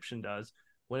Egyptian does,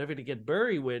 whatever they get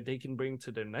buried with, they can bring to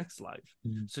their next life.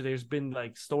 So there's been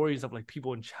like stories of like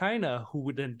people in China who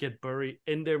would then get buried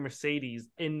in their Mercedes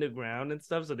in the ground and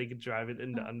stuff, so they could drive it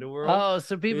in the underworld. Oh,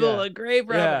 so people Yeah. grave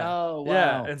robbing. Yeah. Oh,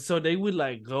 Yeah. wow. And so they would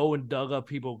like go and dug up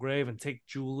people's grave and take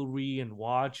jewelry and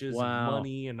watches and Wow.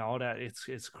 money and all that.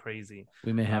 It's crazy.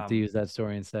 We may have to use that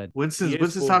story instead.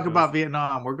 Winston's talk about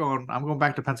Vietnam. I'm going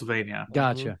back to Pennsylvania.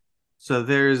 Gotcha. So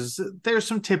there's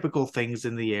some typical things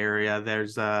in the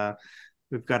area.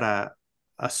 We've got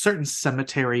a certain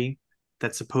cemetery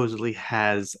that supposedly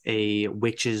has a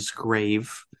witch's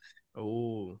grave.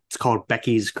 Oh, It's called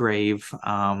Becky's grave.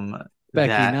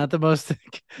 Becky, not the most.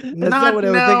 That's not what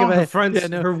I would think of her it. friends,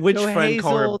 her witch friend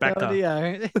called her Hazel, Becca.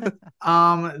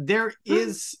 yeah. There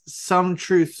is some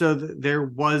truth. So there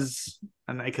was,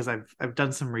 and because I've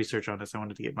done some research on this, I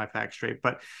wanted to get my facts straight.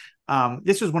 But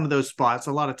this was one of those spots.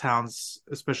 A lot of towns,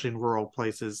 especially in rural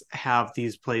places, have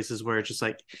these places where it's just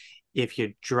like, if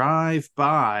you drive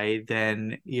by,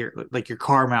 then your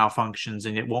car malfunctions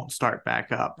and it won't start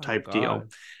back up type deal.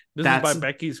 This is by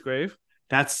Becky's grave.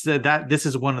 This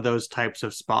is one of those types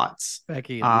of spots.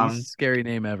 Becky, least scary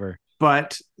name ever.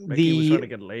 But Becky was trying to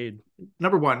get laid.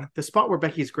 Number one, the spot where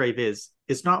Becky's grave is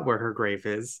not where her grave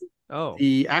is. Oh,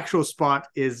 the actual spot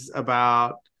is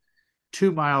about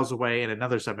 2 miles away in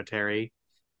another cemetery.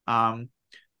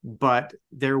 But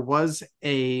there was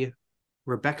a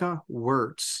Rebecca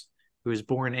Wirtz who was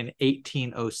born in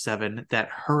 1807 that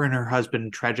her and her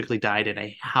husband tragically died in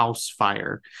a house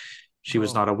fire. She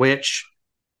was not a witch.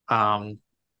 How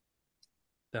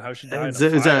she died.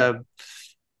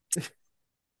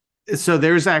 So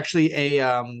there's actually a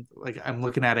I'm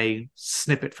looking at a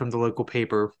snippet from the local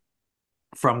paper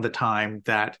from the time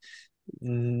that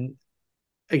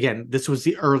again, this was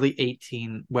the early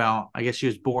I guess she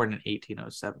was born in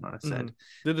 1807 when I said.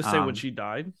 Did it say when she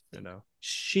died?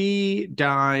 She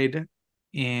died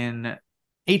in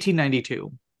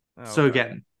 1892. So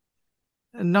again,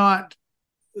 not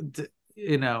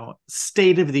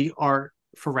state of the art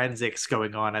forensics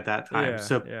going on at that time.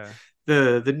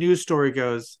 The news story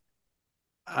goes,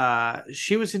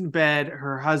 she was in bed,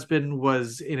 her husband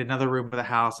was in another room of the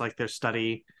house, like their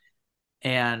study,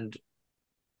 and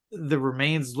the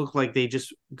remains looked like they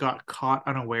just got caught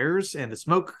unawares and the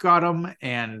smoke got them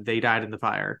and they died in the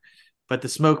fire. But the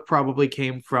smoke probably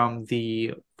came from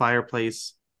the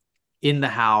fireplace in the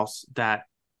house that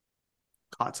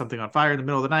caught something on fire in the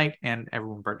middle of the night and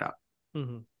everyone burned up.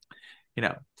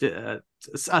 A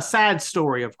sad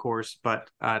story, of course,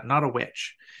 but not a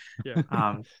witch.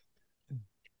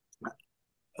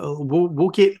 We'll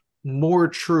get more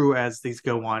true as these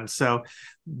go on. So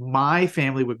my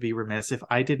family would be remiss if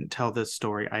I didn't tell this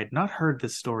story. I had not heard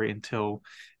this story until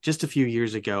just a few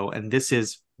years ago, and this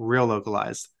is real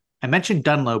localized. I mentioned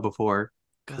Dunlow before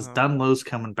because Dunlow's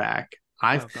coming back.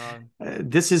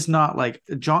 This is not like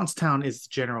Johnstown is the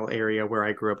general area where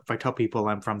I grew up. If I tell people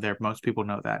I'm from there, most people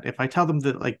know that. If I tell them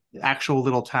the like actual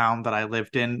little town that I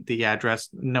lived in, the address,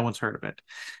 no one's heard of it.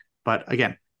 But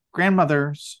again,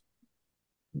 grandmothers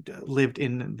lived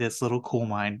in this little coal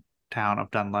mine town of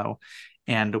Dunlow,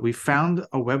 and we found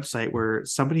a website where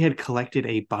somebody had collected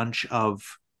a bunch of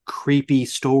creepy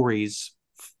stories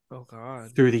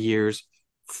through the years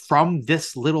from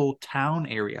this little town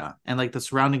area and like the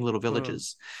surrounding little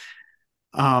villages.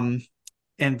 And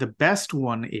the best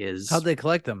one is how'd they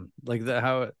collect them? Like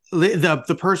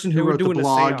the person who wrote the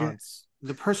blog.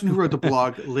 The person who wrote the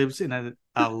blog lives in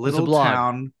a little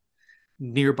town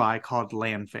nearby called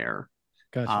Landfair.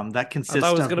 Gotcha. That consists I thought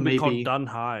it was of going to be maybe called Dun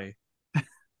High.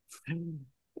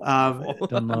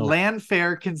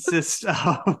 Landfair consists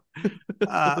of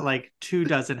like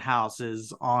 24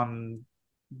 houses on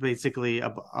basically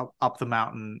up the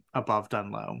mountain above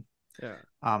Dunlow.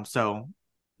 So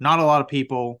not a lot of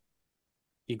people.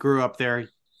 You grew up there,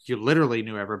 you literally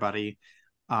knew everybody.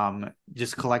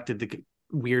 Just collected the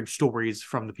weird stories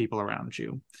from the people around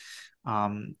you.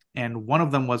 And one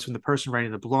of them was from the person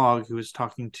writing the blog who was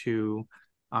talking to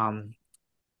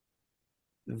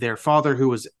their father, who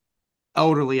was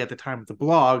elderly at the time of the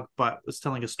blog, but was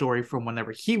telling a story from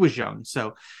whenever he was young.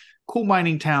 So coal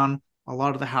mining town, a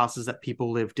lot of the houses that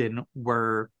people lived in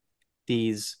were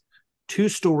these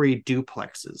 2-story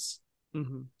duplexes.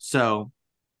 Mm-hmm. So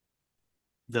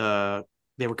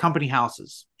they were company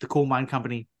houses. The coal mine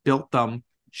company built them,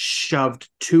 shoved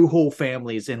 2 whole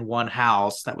families in one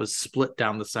house that was split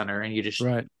down the center,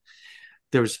 and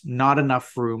there was not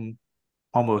enough room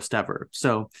almost ever.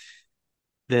 So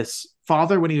this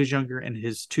father, when he was younger, and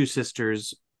his 2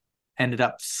 sisters ended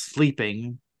up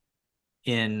sleeping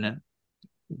in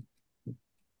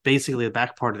basically the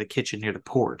back part of the kitchen near the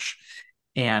porch.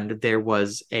 And there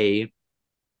was a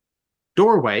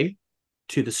doorway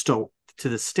to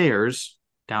the stairs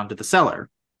down to the cellar.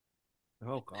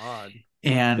 Oh God.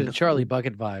 And the Charlie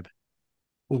Bucket vibe.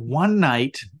 One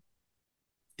night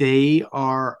they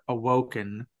are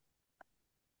awoken.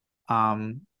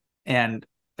 And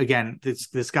again,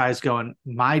 this guy's going,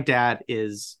 my dad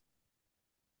is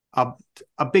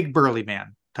a big burly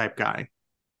man type guy,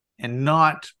 and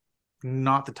not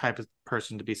the type of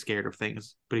person to be scared of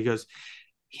things. But he goes,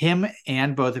 him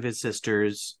and both of his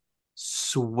sisters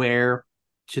swear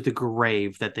to the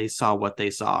grave that they saw what they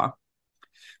saw.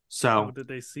 So what did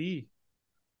they see?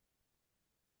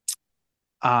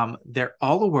 They're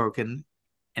all awoken,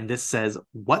 and this says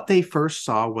what they first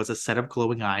saw was a set of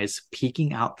glowing eyes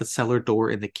peeking out the cellar door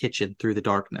in the kitchen through the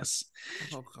darkness.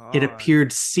 Oh God. It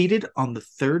appeared seated on the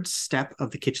 3rd step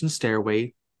of the kitchen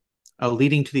stairway,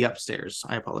 leading to the upstairs.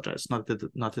 I apologize, not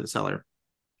to the cellar.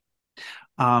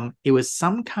 It was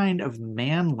some kind of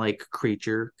man-like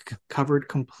creature covered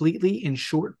completely in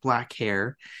short black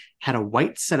hair, had a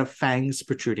white set of fangs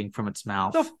protruding from its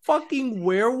mouth. The fucking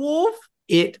werewolf?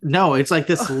 It's like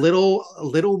this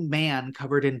little man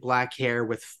covered in black hair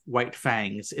with white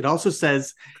fangs. It also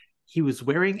says he was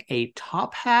wearing a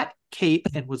top hat, cape,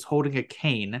 and was holding a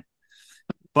cane.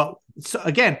 But so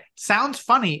again, sounds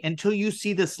funny until you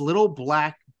see this little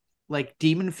black like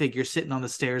demon figure sitting on the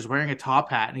stairs wearing a top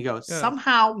hat, and he goes,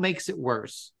 somehow makes it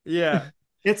worse. Yeah.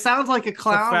 It sounds like a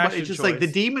clown, but it's just choice. Like the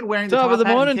demon wearing the top top of the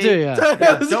hat morning to you.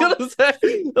 I was gonna say,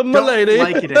 don't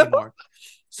like it anymore.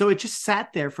 So it just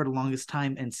sat there for the longest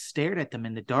time and stared at them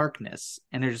in the darkness.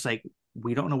 And they're just like,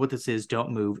 we don't know what this is.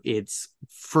 Don't move. It's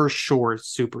for sure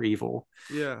super evil.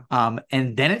 Yeah.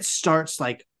 And then it starts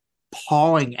like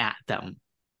pawing at them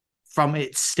from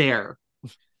its stare.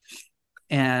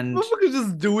 And motherfucker's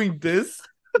just doing this.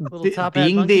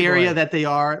 Being the area that they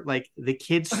are, like the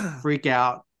kids freak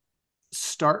out,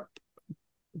 start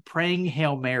praying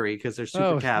Hail Mary because they're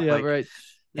super Catholic. Yeah, right.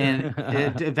 And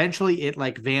eventually it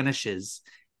like vanishes.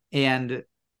 And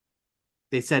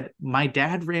they said, my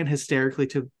dad ran hysterically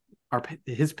to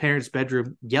his parents'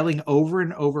 bedroom, yelling over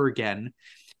and over again.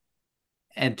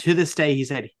 And to this day, he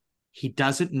said he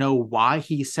doesn't know why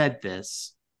he said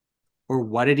this or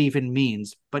what it even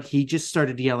means, but he just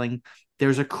started yelling,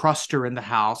 there's a cruster in the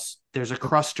house. There's a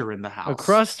cruster in the house. A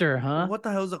cruster, huh? What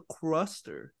the hell is a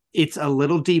cruster? It's a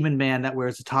little demon man that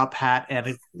wears a top hat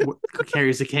and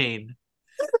carries a cane.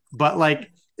 But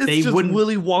like, they wouldn't.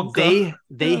 Willy Wonka.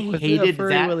 They hated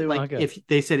that. Like if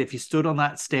they said if you stood on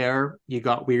that stair, you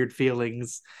got weird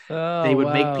feelings. They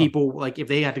would make people like if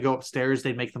they had to go upstairs,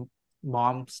 they'd make them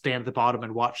mom stand at the bottom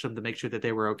and watch them to make sure that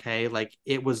they were okay. Like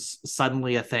it was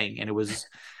suddenly a thing, and it was.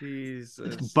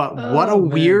 Jesus. But what a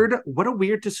weird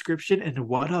description, and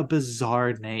what a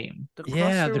bizarre name. The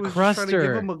Cruster was trying to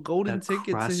give him a golden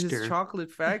ticket to his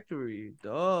chocolate factory.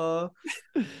 Duh.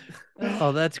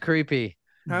 Oh, that's creepy.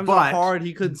 Times are hard.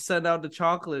 He couldn't send out the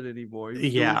chocolate anymore.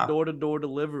 He was doing door-to-door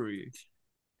delivery.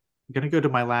 I'm gonna go to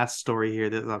my last story here.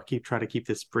 That I'll try to keep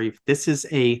this brief. This is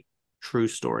a true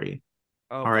story.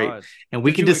 Oh, all right, God. And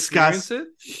we can discuss it.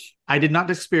 I did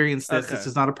not experience this. Okay. This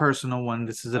is not a personal one.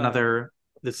 This is another.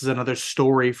 This is another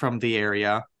story from the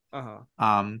area.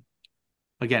 Again,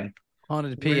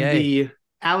 haunted PA. The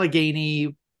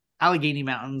Allegheny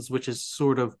Mountains, which is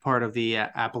sort of part of the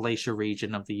Appalachia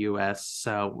region of the U.S.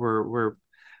 So we're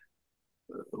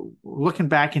looking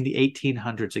back in the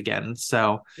 1800s again.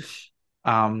 So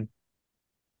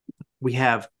we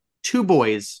have 2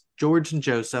 boys, George and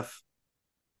Joseph,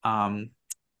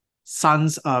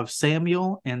 sons of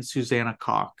Samuel and Susanna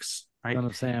Cox. Right? Son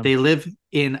of Sam. They live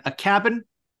in a cabin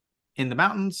in the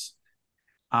mountains.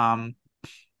 One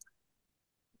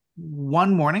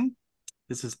morning,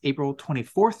 this is April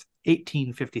 24th,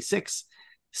 1856.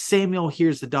 Samuel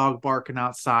hears the dog barking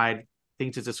outside,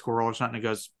 thinks it's a squirrel or something, and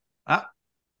goes,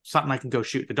 something I can go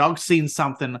shoot. The dog's seen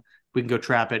something, we can go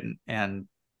trap it and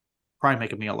probably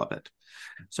make a meal of it.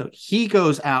 So he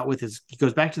goes out he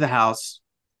goes back to the house.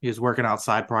 He was working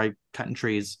outside, probably cutting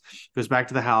trees. Goes back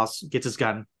to the house, gets his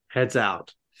gun, heads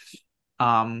out.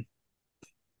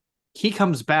 He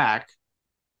comes back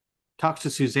talks to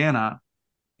Susanna.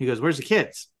 He goes, "Where's the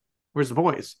kids? Where's the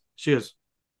boys?" She goes,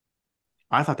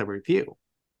 "I thought they were with you."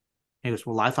 He goes,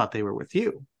 "Well, I thought they were with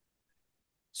you."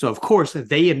 So, of course,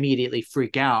 they immediately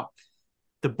freak out.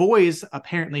 The boys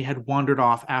apparently had wandered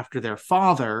off after their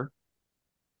father.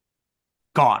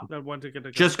 Gone. That one to get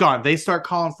a Just gone. They start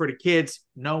calling for the kids.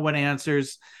 No one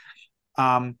answers.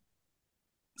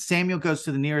 Samuel goes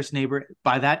to the nearest neighbor.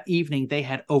 By that evening, they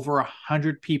had over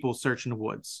 100 people searching the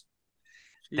woods.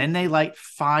 Jeez. Then they light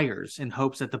fires in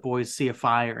hopes that the boys see a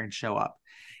fire and show up.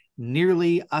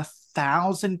 Nearly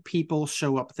 1,000 people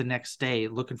show up the next day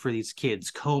looking for these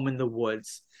kids, combing the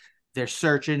woods. They're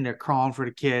searching, they're crawling for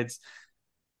the kids.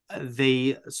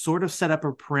 They sort of set up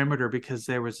a perimeter because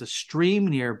there was a stream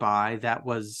nearby that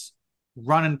was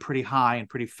running pretty high and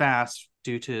pretty fast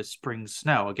due to spring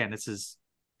snow. Again, this is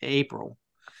April.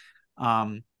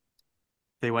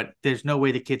 They went, there's no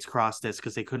way the kids crossed this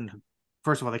because they couldn't,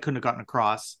 first of all, they couldn't have gotten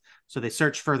across. So they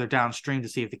searched further downstream to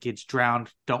see if the kids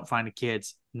drowned. Don't find the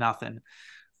kids, nothing.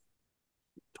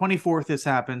 24th, this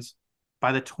happens.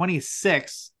 By the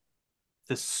 26th,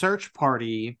 the search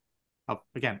party of,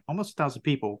 again, almost 1,000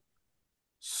 people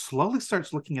slowly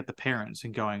starts looking at the parents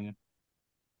and going,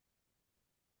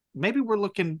 maybe we're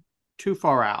looking too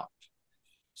far out.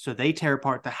 So they tear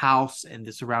apart the house and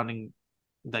the surrounding,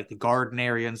 like the garden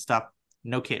area and stuff.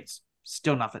 No kids,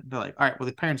 still nothing. They're like, all right, well,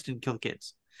 the parents didn't kill the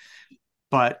kids.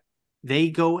 But they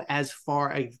go as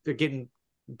far, they're getting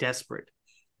desperate.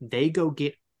 They go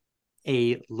get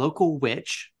a local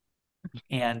witch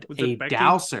and a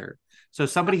dowser. So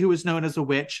somebody who is known as a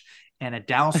witch and a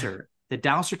dowser. The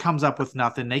dowser comes up with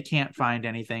nothing. They can't find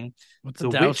anything. What's a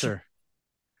dowser?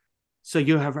 So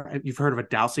you've heard of a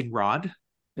dowsing rod?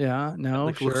 Yeah, no,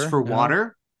 like sure. Looks for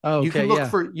water. Oh, okay,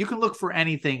 you can look for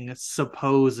anything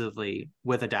supposedly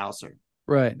with a dowser.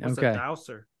 Right. What's okay. a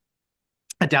dowser?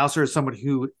 A dowser is someone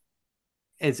who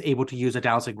is able to use a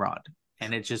dowsing rod.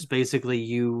 And it's just basically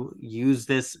you use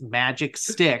this magic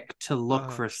stick to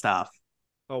look for stuff.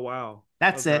 Oh, wow.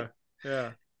 That's it.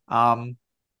 Yeah.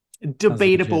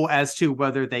 Debatable as to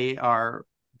whether they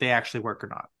actually work or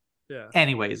not. Yeah.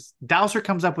 Anyways, Dowser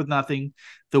comes up with nothing.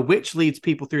 The witch leads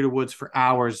people through the woods for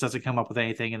hours, doesn't come up with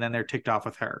anything, and then they're ticked off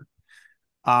with her.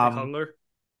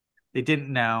 They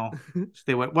didn't know. So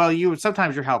they went, well,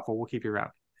 sometimes you're helpful. We'll keep you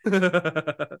around.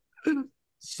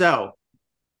 So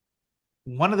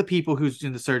one of the people who's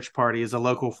in the search party is a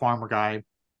local farmer guy,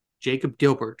 Jacob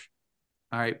Dilbert.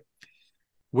 All right.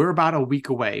 We're about a week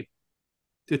away.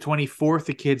 The 24th,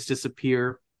 the kids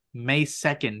disappear. May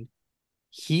 2nd,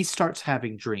 he starts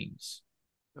having dreams.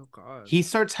 Oh, God. He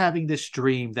starts having this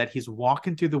dream that he's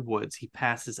walking through the woods. He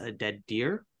passes a dead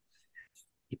deer.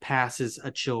 He passes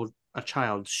a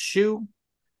child's shoe,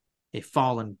 a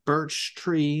fallen birch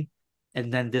tree,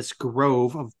 and then this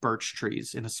grove of birch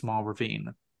trees in a small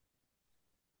ravine.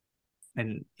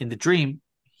 And in the dream,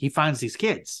 he finds these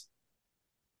kids.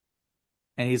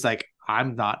 And he's like,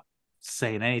 I'm not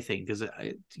saying anything because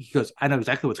he goes, I know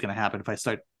exactly what's going to happen if I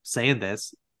start saying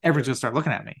this. Everyone's going to start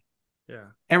looking at me. Yeah.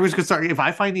 Everyone's going to start, if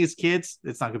I find these kids,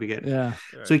 it's not going to be good. Yeah.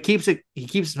 So he keeps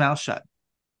his mouth shut.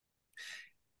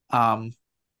 3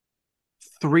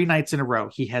 nights in a row,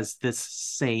 he has this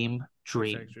same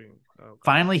dream. Okay.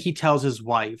 Finally, he tells his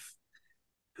wife,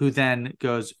 who then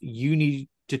goes, we need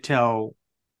to tell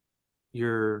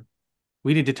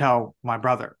my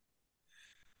brother.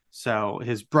 So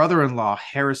his brother-in-law,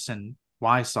 Harrison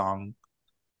Wysong,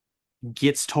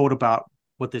 gets told about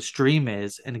what this dream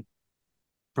is, and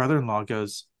brother-in-law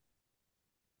goes,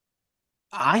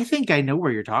 I think I know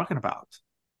where you're talking about.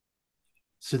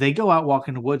 So they go out, walk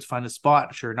in the woods, find a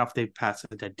spot. Sure enough, they pass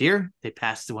a dead deer. They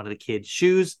pass one of the kids'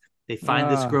 shoes. They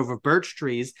find this grove of birch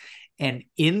trees. And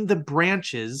in the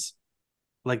branches,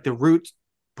 like the root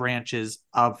branches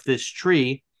of this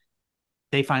tree,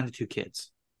 they find the 2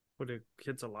 kids. Were the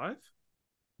kids alive?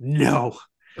 No.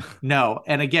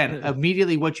 And again,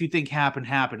 immediately what you think happened.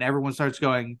 Everyone starts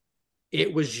going,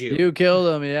 it was you. You killed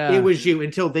them, yeah. It was you,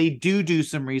 until they do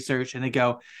some research and they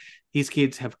go, these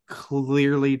kids have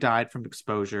clearly died from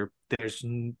exposure. There's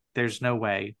no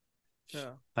way.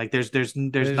 Yeah. Like there's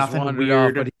nothing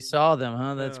weird. Off, but he saw them,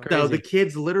 huh? That's crazy. So the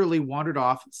kids literally wandered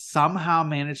off, somehow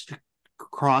managed to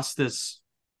cross this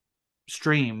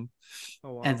stream,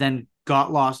 and then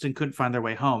got lost and couldn't find their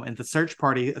way home. And the search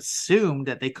party assumed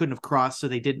that they couldn't have crossed, so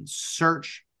they didn't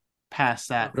search past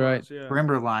that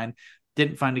perimeter line,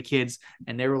 didn't find the kids,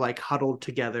 and they were like huddled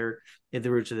together in the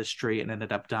roots of this tree and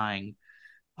ended up dying.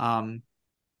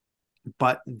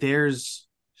 But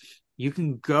you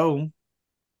can go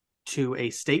to a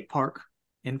state park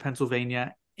in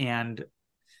Pennsylvania, and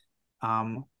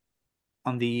on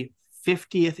the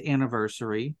 50th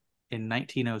anniversary, in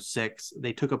 1906,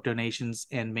 they took up donations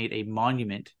and made a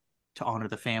monument to honor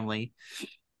the family.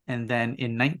 And then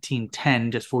in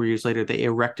 1910, just 4 years later, they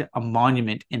erected a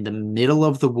monument in the middle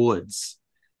of the woods.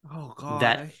 Oh God,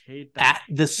 that I hate that.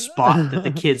 at the spot that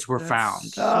the kids were That's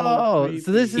found. Oh,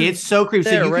 so this is It's so creepy. So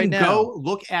there you right can now. go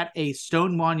look at a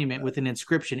stone monument with an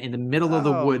inscription in the middle of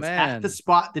the Oh, woods man. at the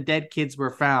spot the dead kids were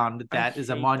found. I That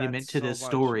is a hate monument that to so this much,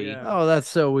 story. yeah. Oh, that's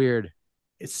so weird.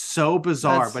 It's so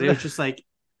bizarre, That's- but it was just like,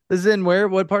 This is in where?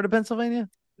 What part of Pennsylvania?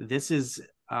 this is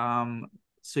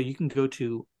so you can go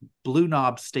to Blue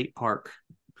Knob State Park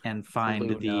and find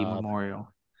Blue the Knob.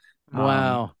 memorial.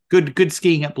 Wow. Good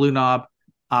skiing at Blue Knob.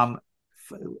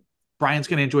 Brian's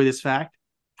going to enjoy this fact.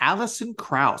 Alison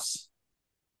Krauss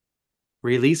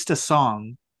released a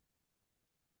song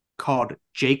called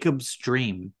Jacob's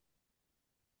Dream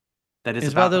that is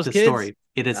It's about those the kids? story.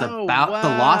 It is Oh, about the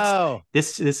lost. wow.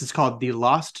 This is called The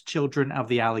Lost Children of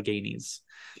the Alleghenies.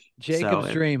 Jacob's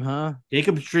So, Dream, huh?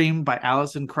 Jacob's Dream by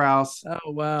Alison Krauss.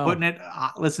 Oh, wow. Putting it,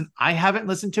 listen, I haven't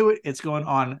listened to it. It's going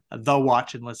on the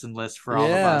watch and listen list for all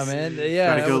of us. Man.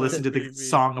 Yeah. Gotta go that was- listen to the creepy.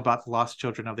 song about the lost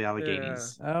children of the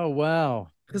Alleghenies. Oh, wow.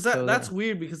 Because So that's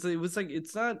weird, because it was like,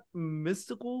 it's not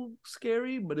mystical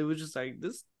scary, but it was just like,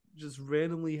 this just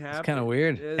randomly happened. It's kind of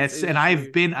weird. And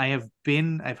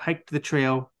I've hiked the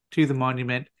trail to the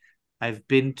monument. I've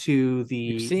been to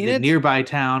You've seen the it? nearby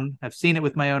town. I've seen it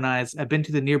with my own eyes. I've been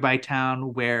to the nearby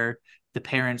town where the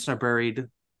parents are buried.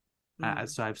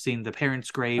 So I've seen the parents'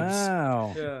 graves.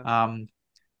 Wow. Yeah.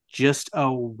 Just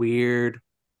a weird,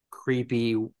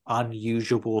 creepy,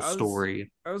 unusual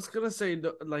story. I was gonna say,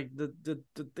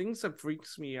 the things that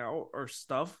freaks me out are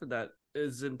stuff that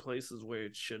is in places where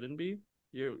it shouldn't be.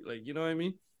 You're like, you know what I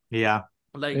mean? Yeah.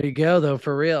 Like, There you go, though,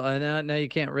 for real. And now you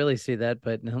can't really see that,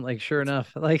 but like, sure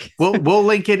enough, like We'll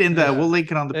link it Yeah. we'll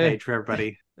link it on the page for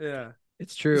everybody. yeah.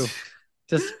 it's true.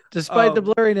 Just despite the Um,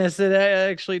 blurriness, it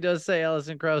actually does say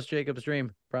Alison Krauss, Jacob's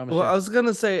Dream. Promise. Well, you. I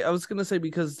was gonna say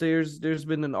because there's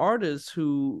been an artist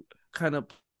who kind of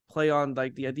play on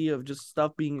like the idea of just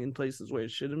stuff being in places where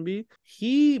it shouldn't be.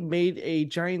 He made a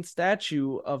giant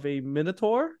statue of a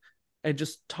minotaur and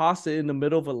just tossed it in the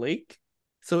middle of a lake.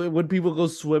 So when people go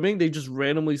swimming, they just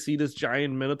randomly see this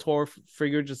giant minotaur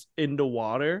figure just in the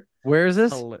water. Where is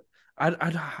this? I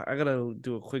gotta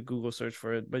do a quick Google search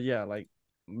for it, but yeah, like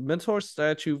minotaur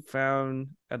statue found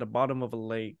at the bottom of a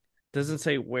lake. Doesn't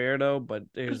say where though, but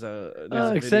there's a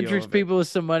video Eccentric of it. people with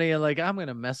some money and like, I'm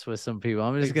gonna mess with some people.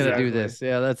 I'm just gonna do Exactly. this.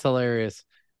 Yeah, that's hilarious.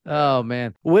 Oh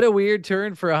man, what a weird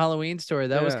turn for a Halloween story.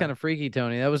 That was Yeah. kind of freaky,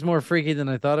 Tony. That was more freaky than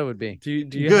I thought it would be. Do you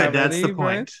Good, have that's any, the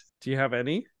Brian? point. Do you have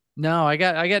any? No, I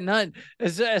got none.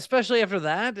 Especially after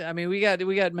that. I mean, we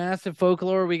got massive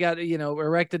folklore. We got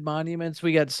erected monuments.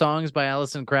 We got songs by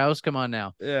Alison Krauss. Come on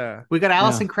now, Yeah. We got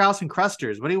Alison Krauss and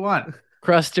Crusters. What do you want?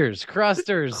 Crusters.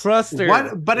 Cruster.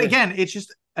 What? But Yeah. again,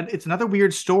 it's another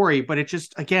weird story. But it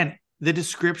just, again, the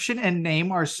description and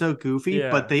name are so goofy,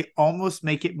 Yeah. but they almost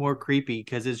make it more creepy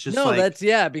because it's just No, like that's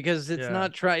because it's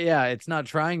not it's not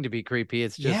trying to be creepy.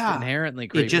 It's just Yeah. inherently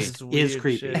creepy. just It's is weird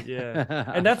creepy. shit,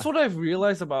 yeah. And that's what I've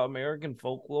realized about American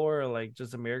folklore, or like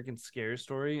just American scary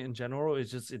story in general.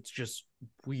 It's just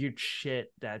weird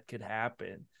shit that could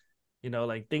happen.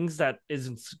 Like things that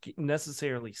isn't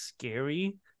necessarily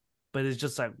scary, but it's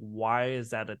just like, why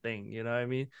is that a thing? You know what I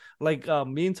mean? Like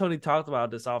me and Tony talked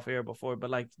about this off air before, but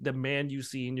like the man you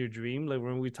see in your dream, like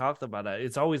when we talked about that,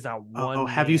 it's always that one. Oh,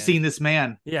 have you man. seen this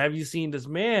man? Yeah, have you seen this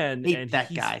man? Hate And that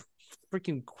he's guy.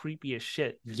 freaking creepy as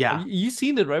shit. Yeah. You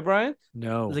seen it, right, Brian?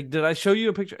 no. Like, did I show you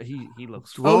a picture? He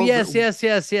looks. Well, Oh yes. Yeah.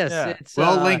 It's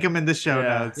We'll link him in the show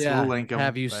yeah. notes. Yeah. We'll link him.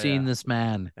 Have you But, seen yeah. this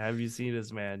man? Have you seen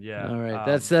this man? Yeah. All right,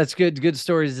 that's good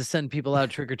stories to send people out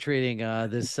trick or treating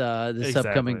this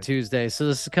upcoming Exactly. Tuesday. So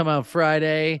this will come out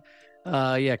Friday.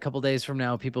 A couple days from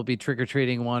now, people be trick or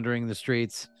treating, wandering the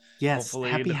streets. Yes. Hopefully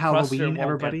Happy the Cruster Halloween, won't get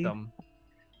everybody. them.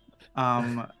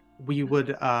 We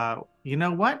would you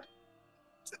know what?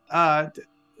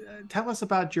 Tell us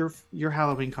about your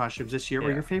Halloween costumes this year, or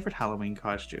Yeah. your favorite Halloween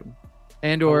costume.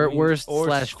 And or Halloween worst or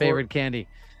slash scor- favorite candy.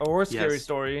 Or scary Yes.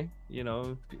 story.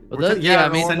 Well, We're those- t- yeah, I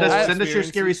mean, send normal us your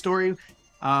scary experiences. story.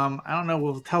 I don't know.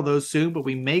 We'll tell those soon, but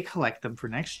we may collect them for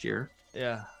next year.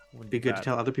 Yeah. Be good to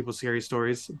tell other people's scary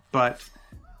stories. But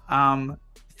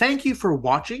thank you for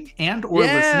watching and or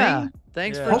listening.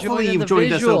 Thanks Yeah. for Hopefully joining you've the joined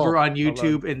visual. us over on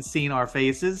YouTube and seen our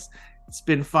faces. It's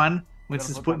been fun.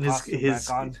 Winston's put putting my his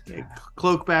costume back on.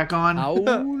 cloak back on.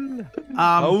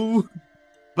 Ow.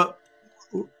 But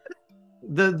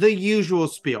the usual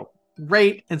spiel.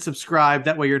 Rate and subscribe.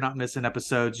 That way you're not missing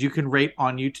episodes. You can rate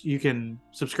on YouTube. You can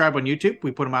subscribe on YouTube.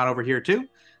 We put them out over here too.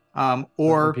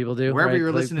 Or what people do, wherever right?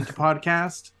 you're Like- listening to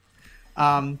podcast.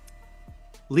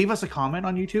 leave us a comment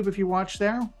on YouTube if you watch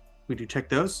there. We do check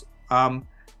those. Tell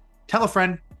a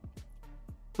friend.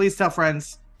 Please tell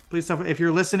friends. Please tell, if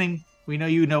you're listening, we know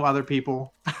you know other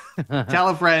people. Tell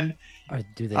a friend. Or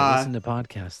do they listen to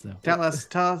podcasts though?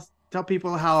 Tell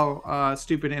people how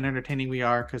stupid and entertaining we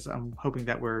are, because I'm hoping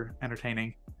that we're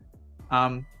entertaining.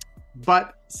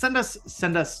 But send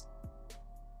us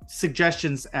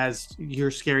suggestions as your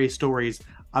scary stories,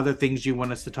 other things you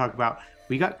want us to talk about.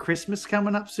 We got Christmas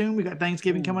coming up soon. We got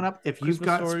Thanksgiving coming up. If you've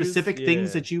got specific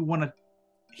things that you want to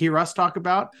hear us talk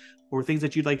about, or things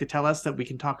that you'd like to tell us that we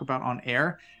can talk about on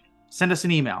air, send us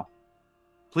an email.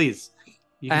 Please.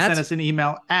 You can send us an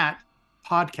email at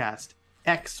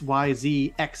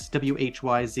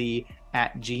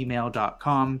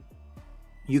podcastxyzxwhyz@gmail.com.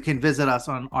 You can visit us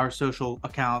on our social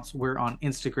accounts. We're on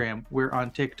Instagram. We're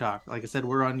on TikTok. Like I said,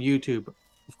 we're on YouTube.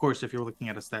 Of course, if you're looking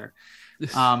at us there.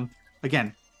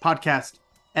 Again, podcast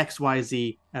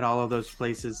XYZ at all of those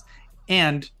places.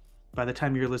 And by the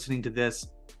time you're listening to this,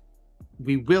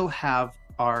 we will have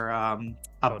our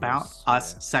About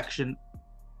Us section.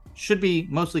 Should be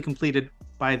mostly completed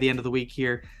by the end of the week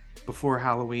here before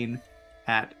Halloween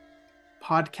at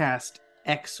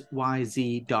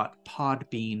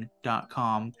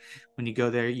podcastxyz.podbean.com. When you go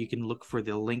there, you can look for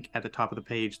the link at the top of the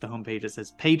page, the homepage that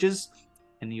says Pages,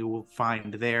 and you will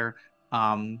find there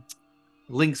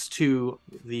links to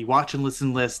the watch and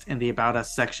listen list and the About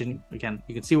Us section. Again,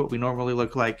 you can see what we normally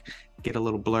look like, get a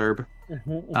little blurb.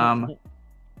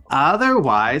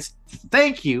 Otherwise,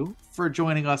 thank you for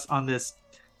joining us on this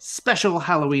special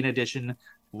Halloween edition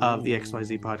of the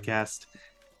XYZ podcast,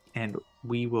 and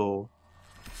we will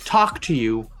talk to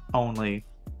you only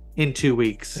in 2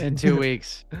 weeks.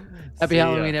 Happy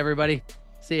Halloween, everybody.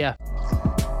 See ya.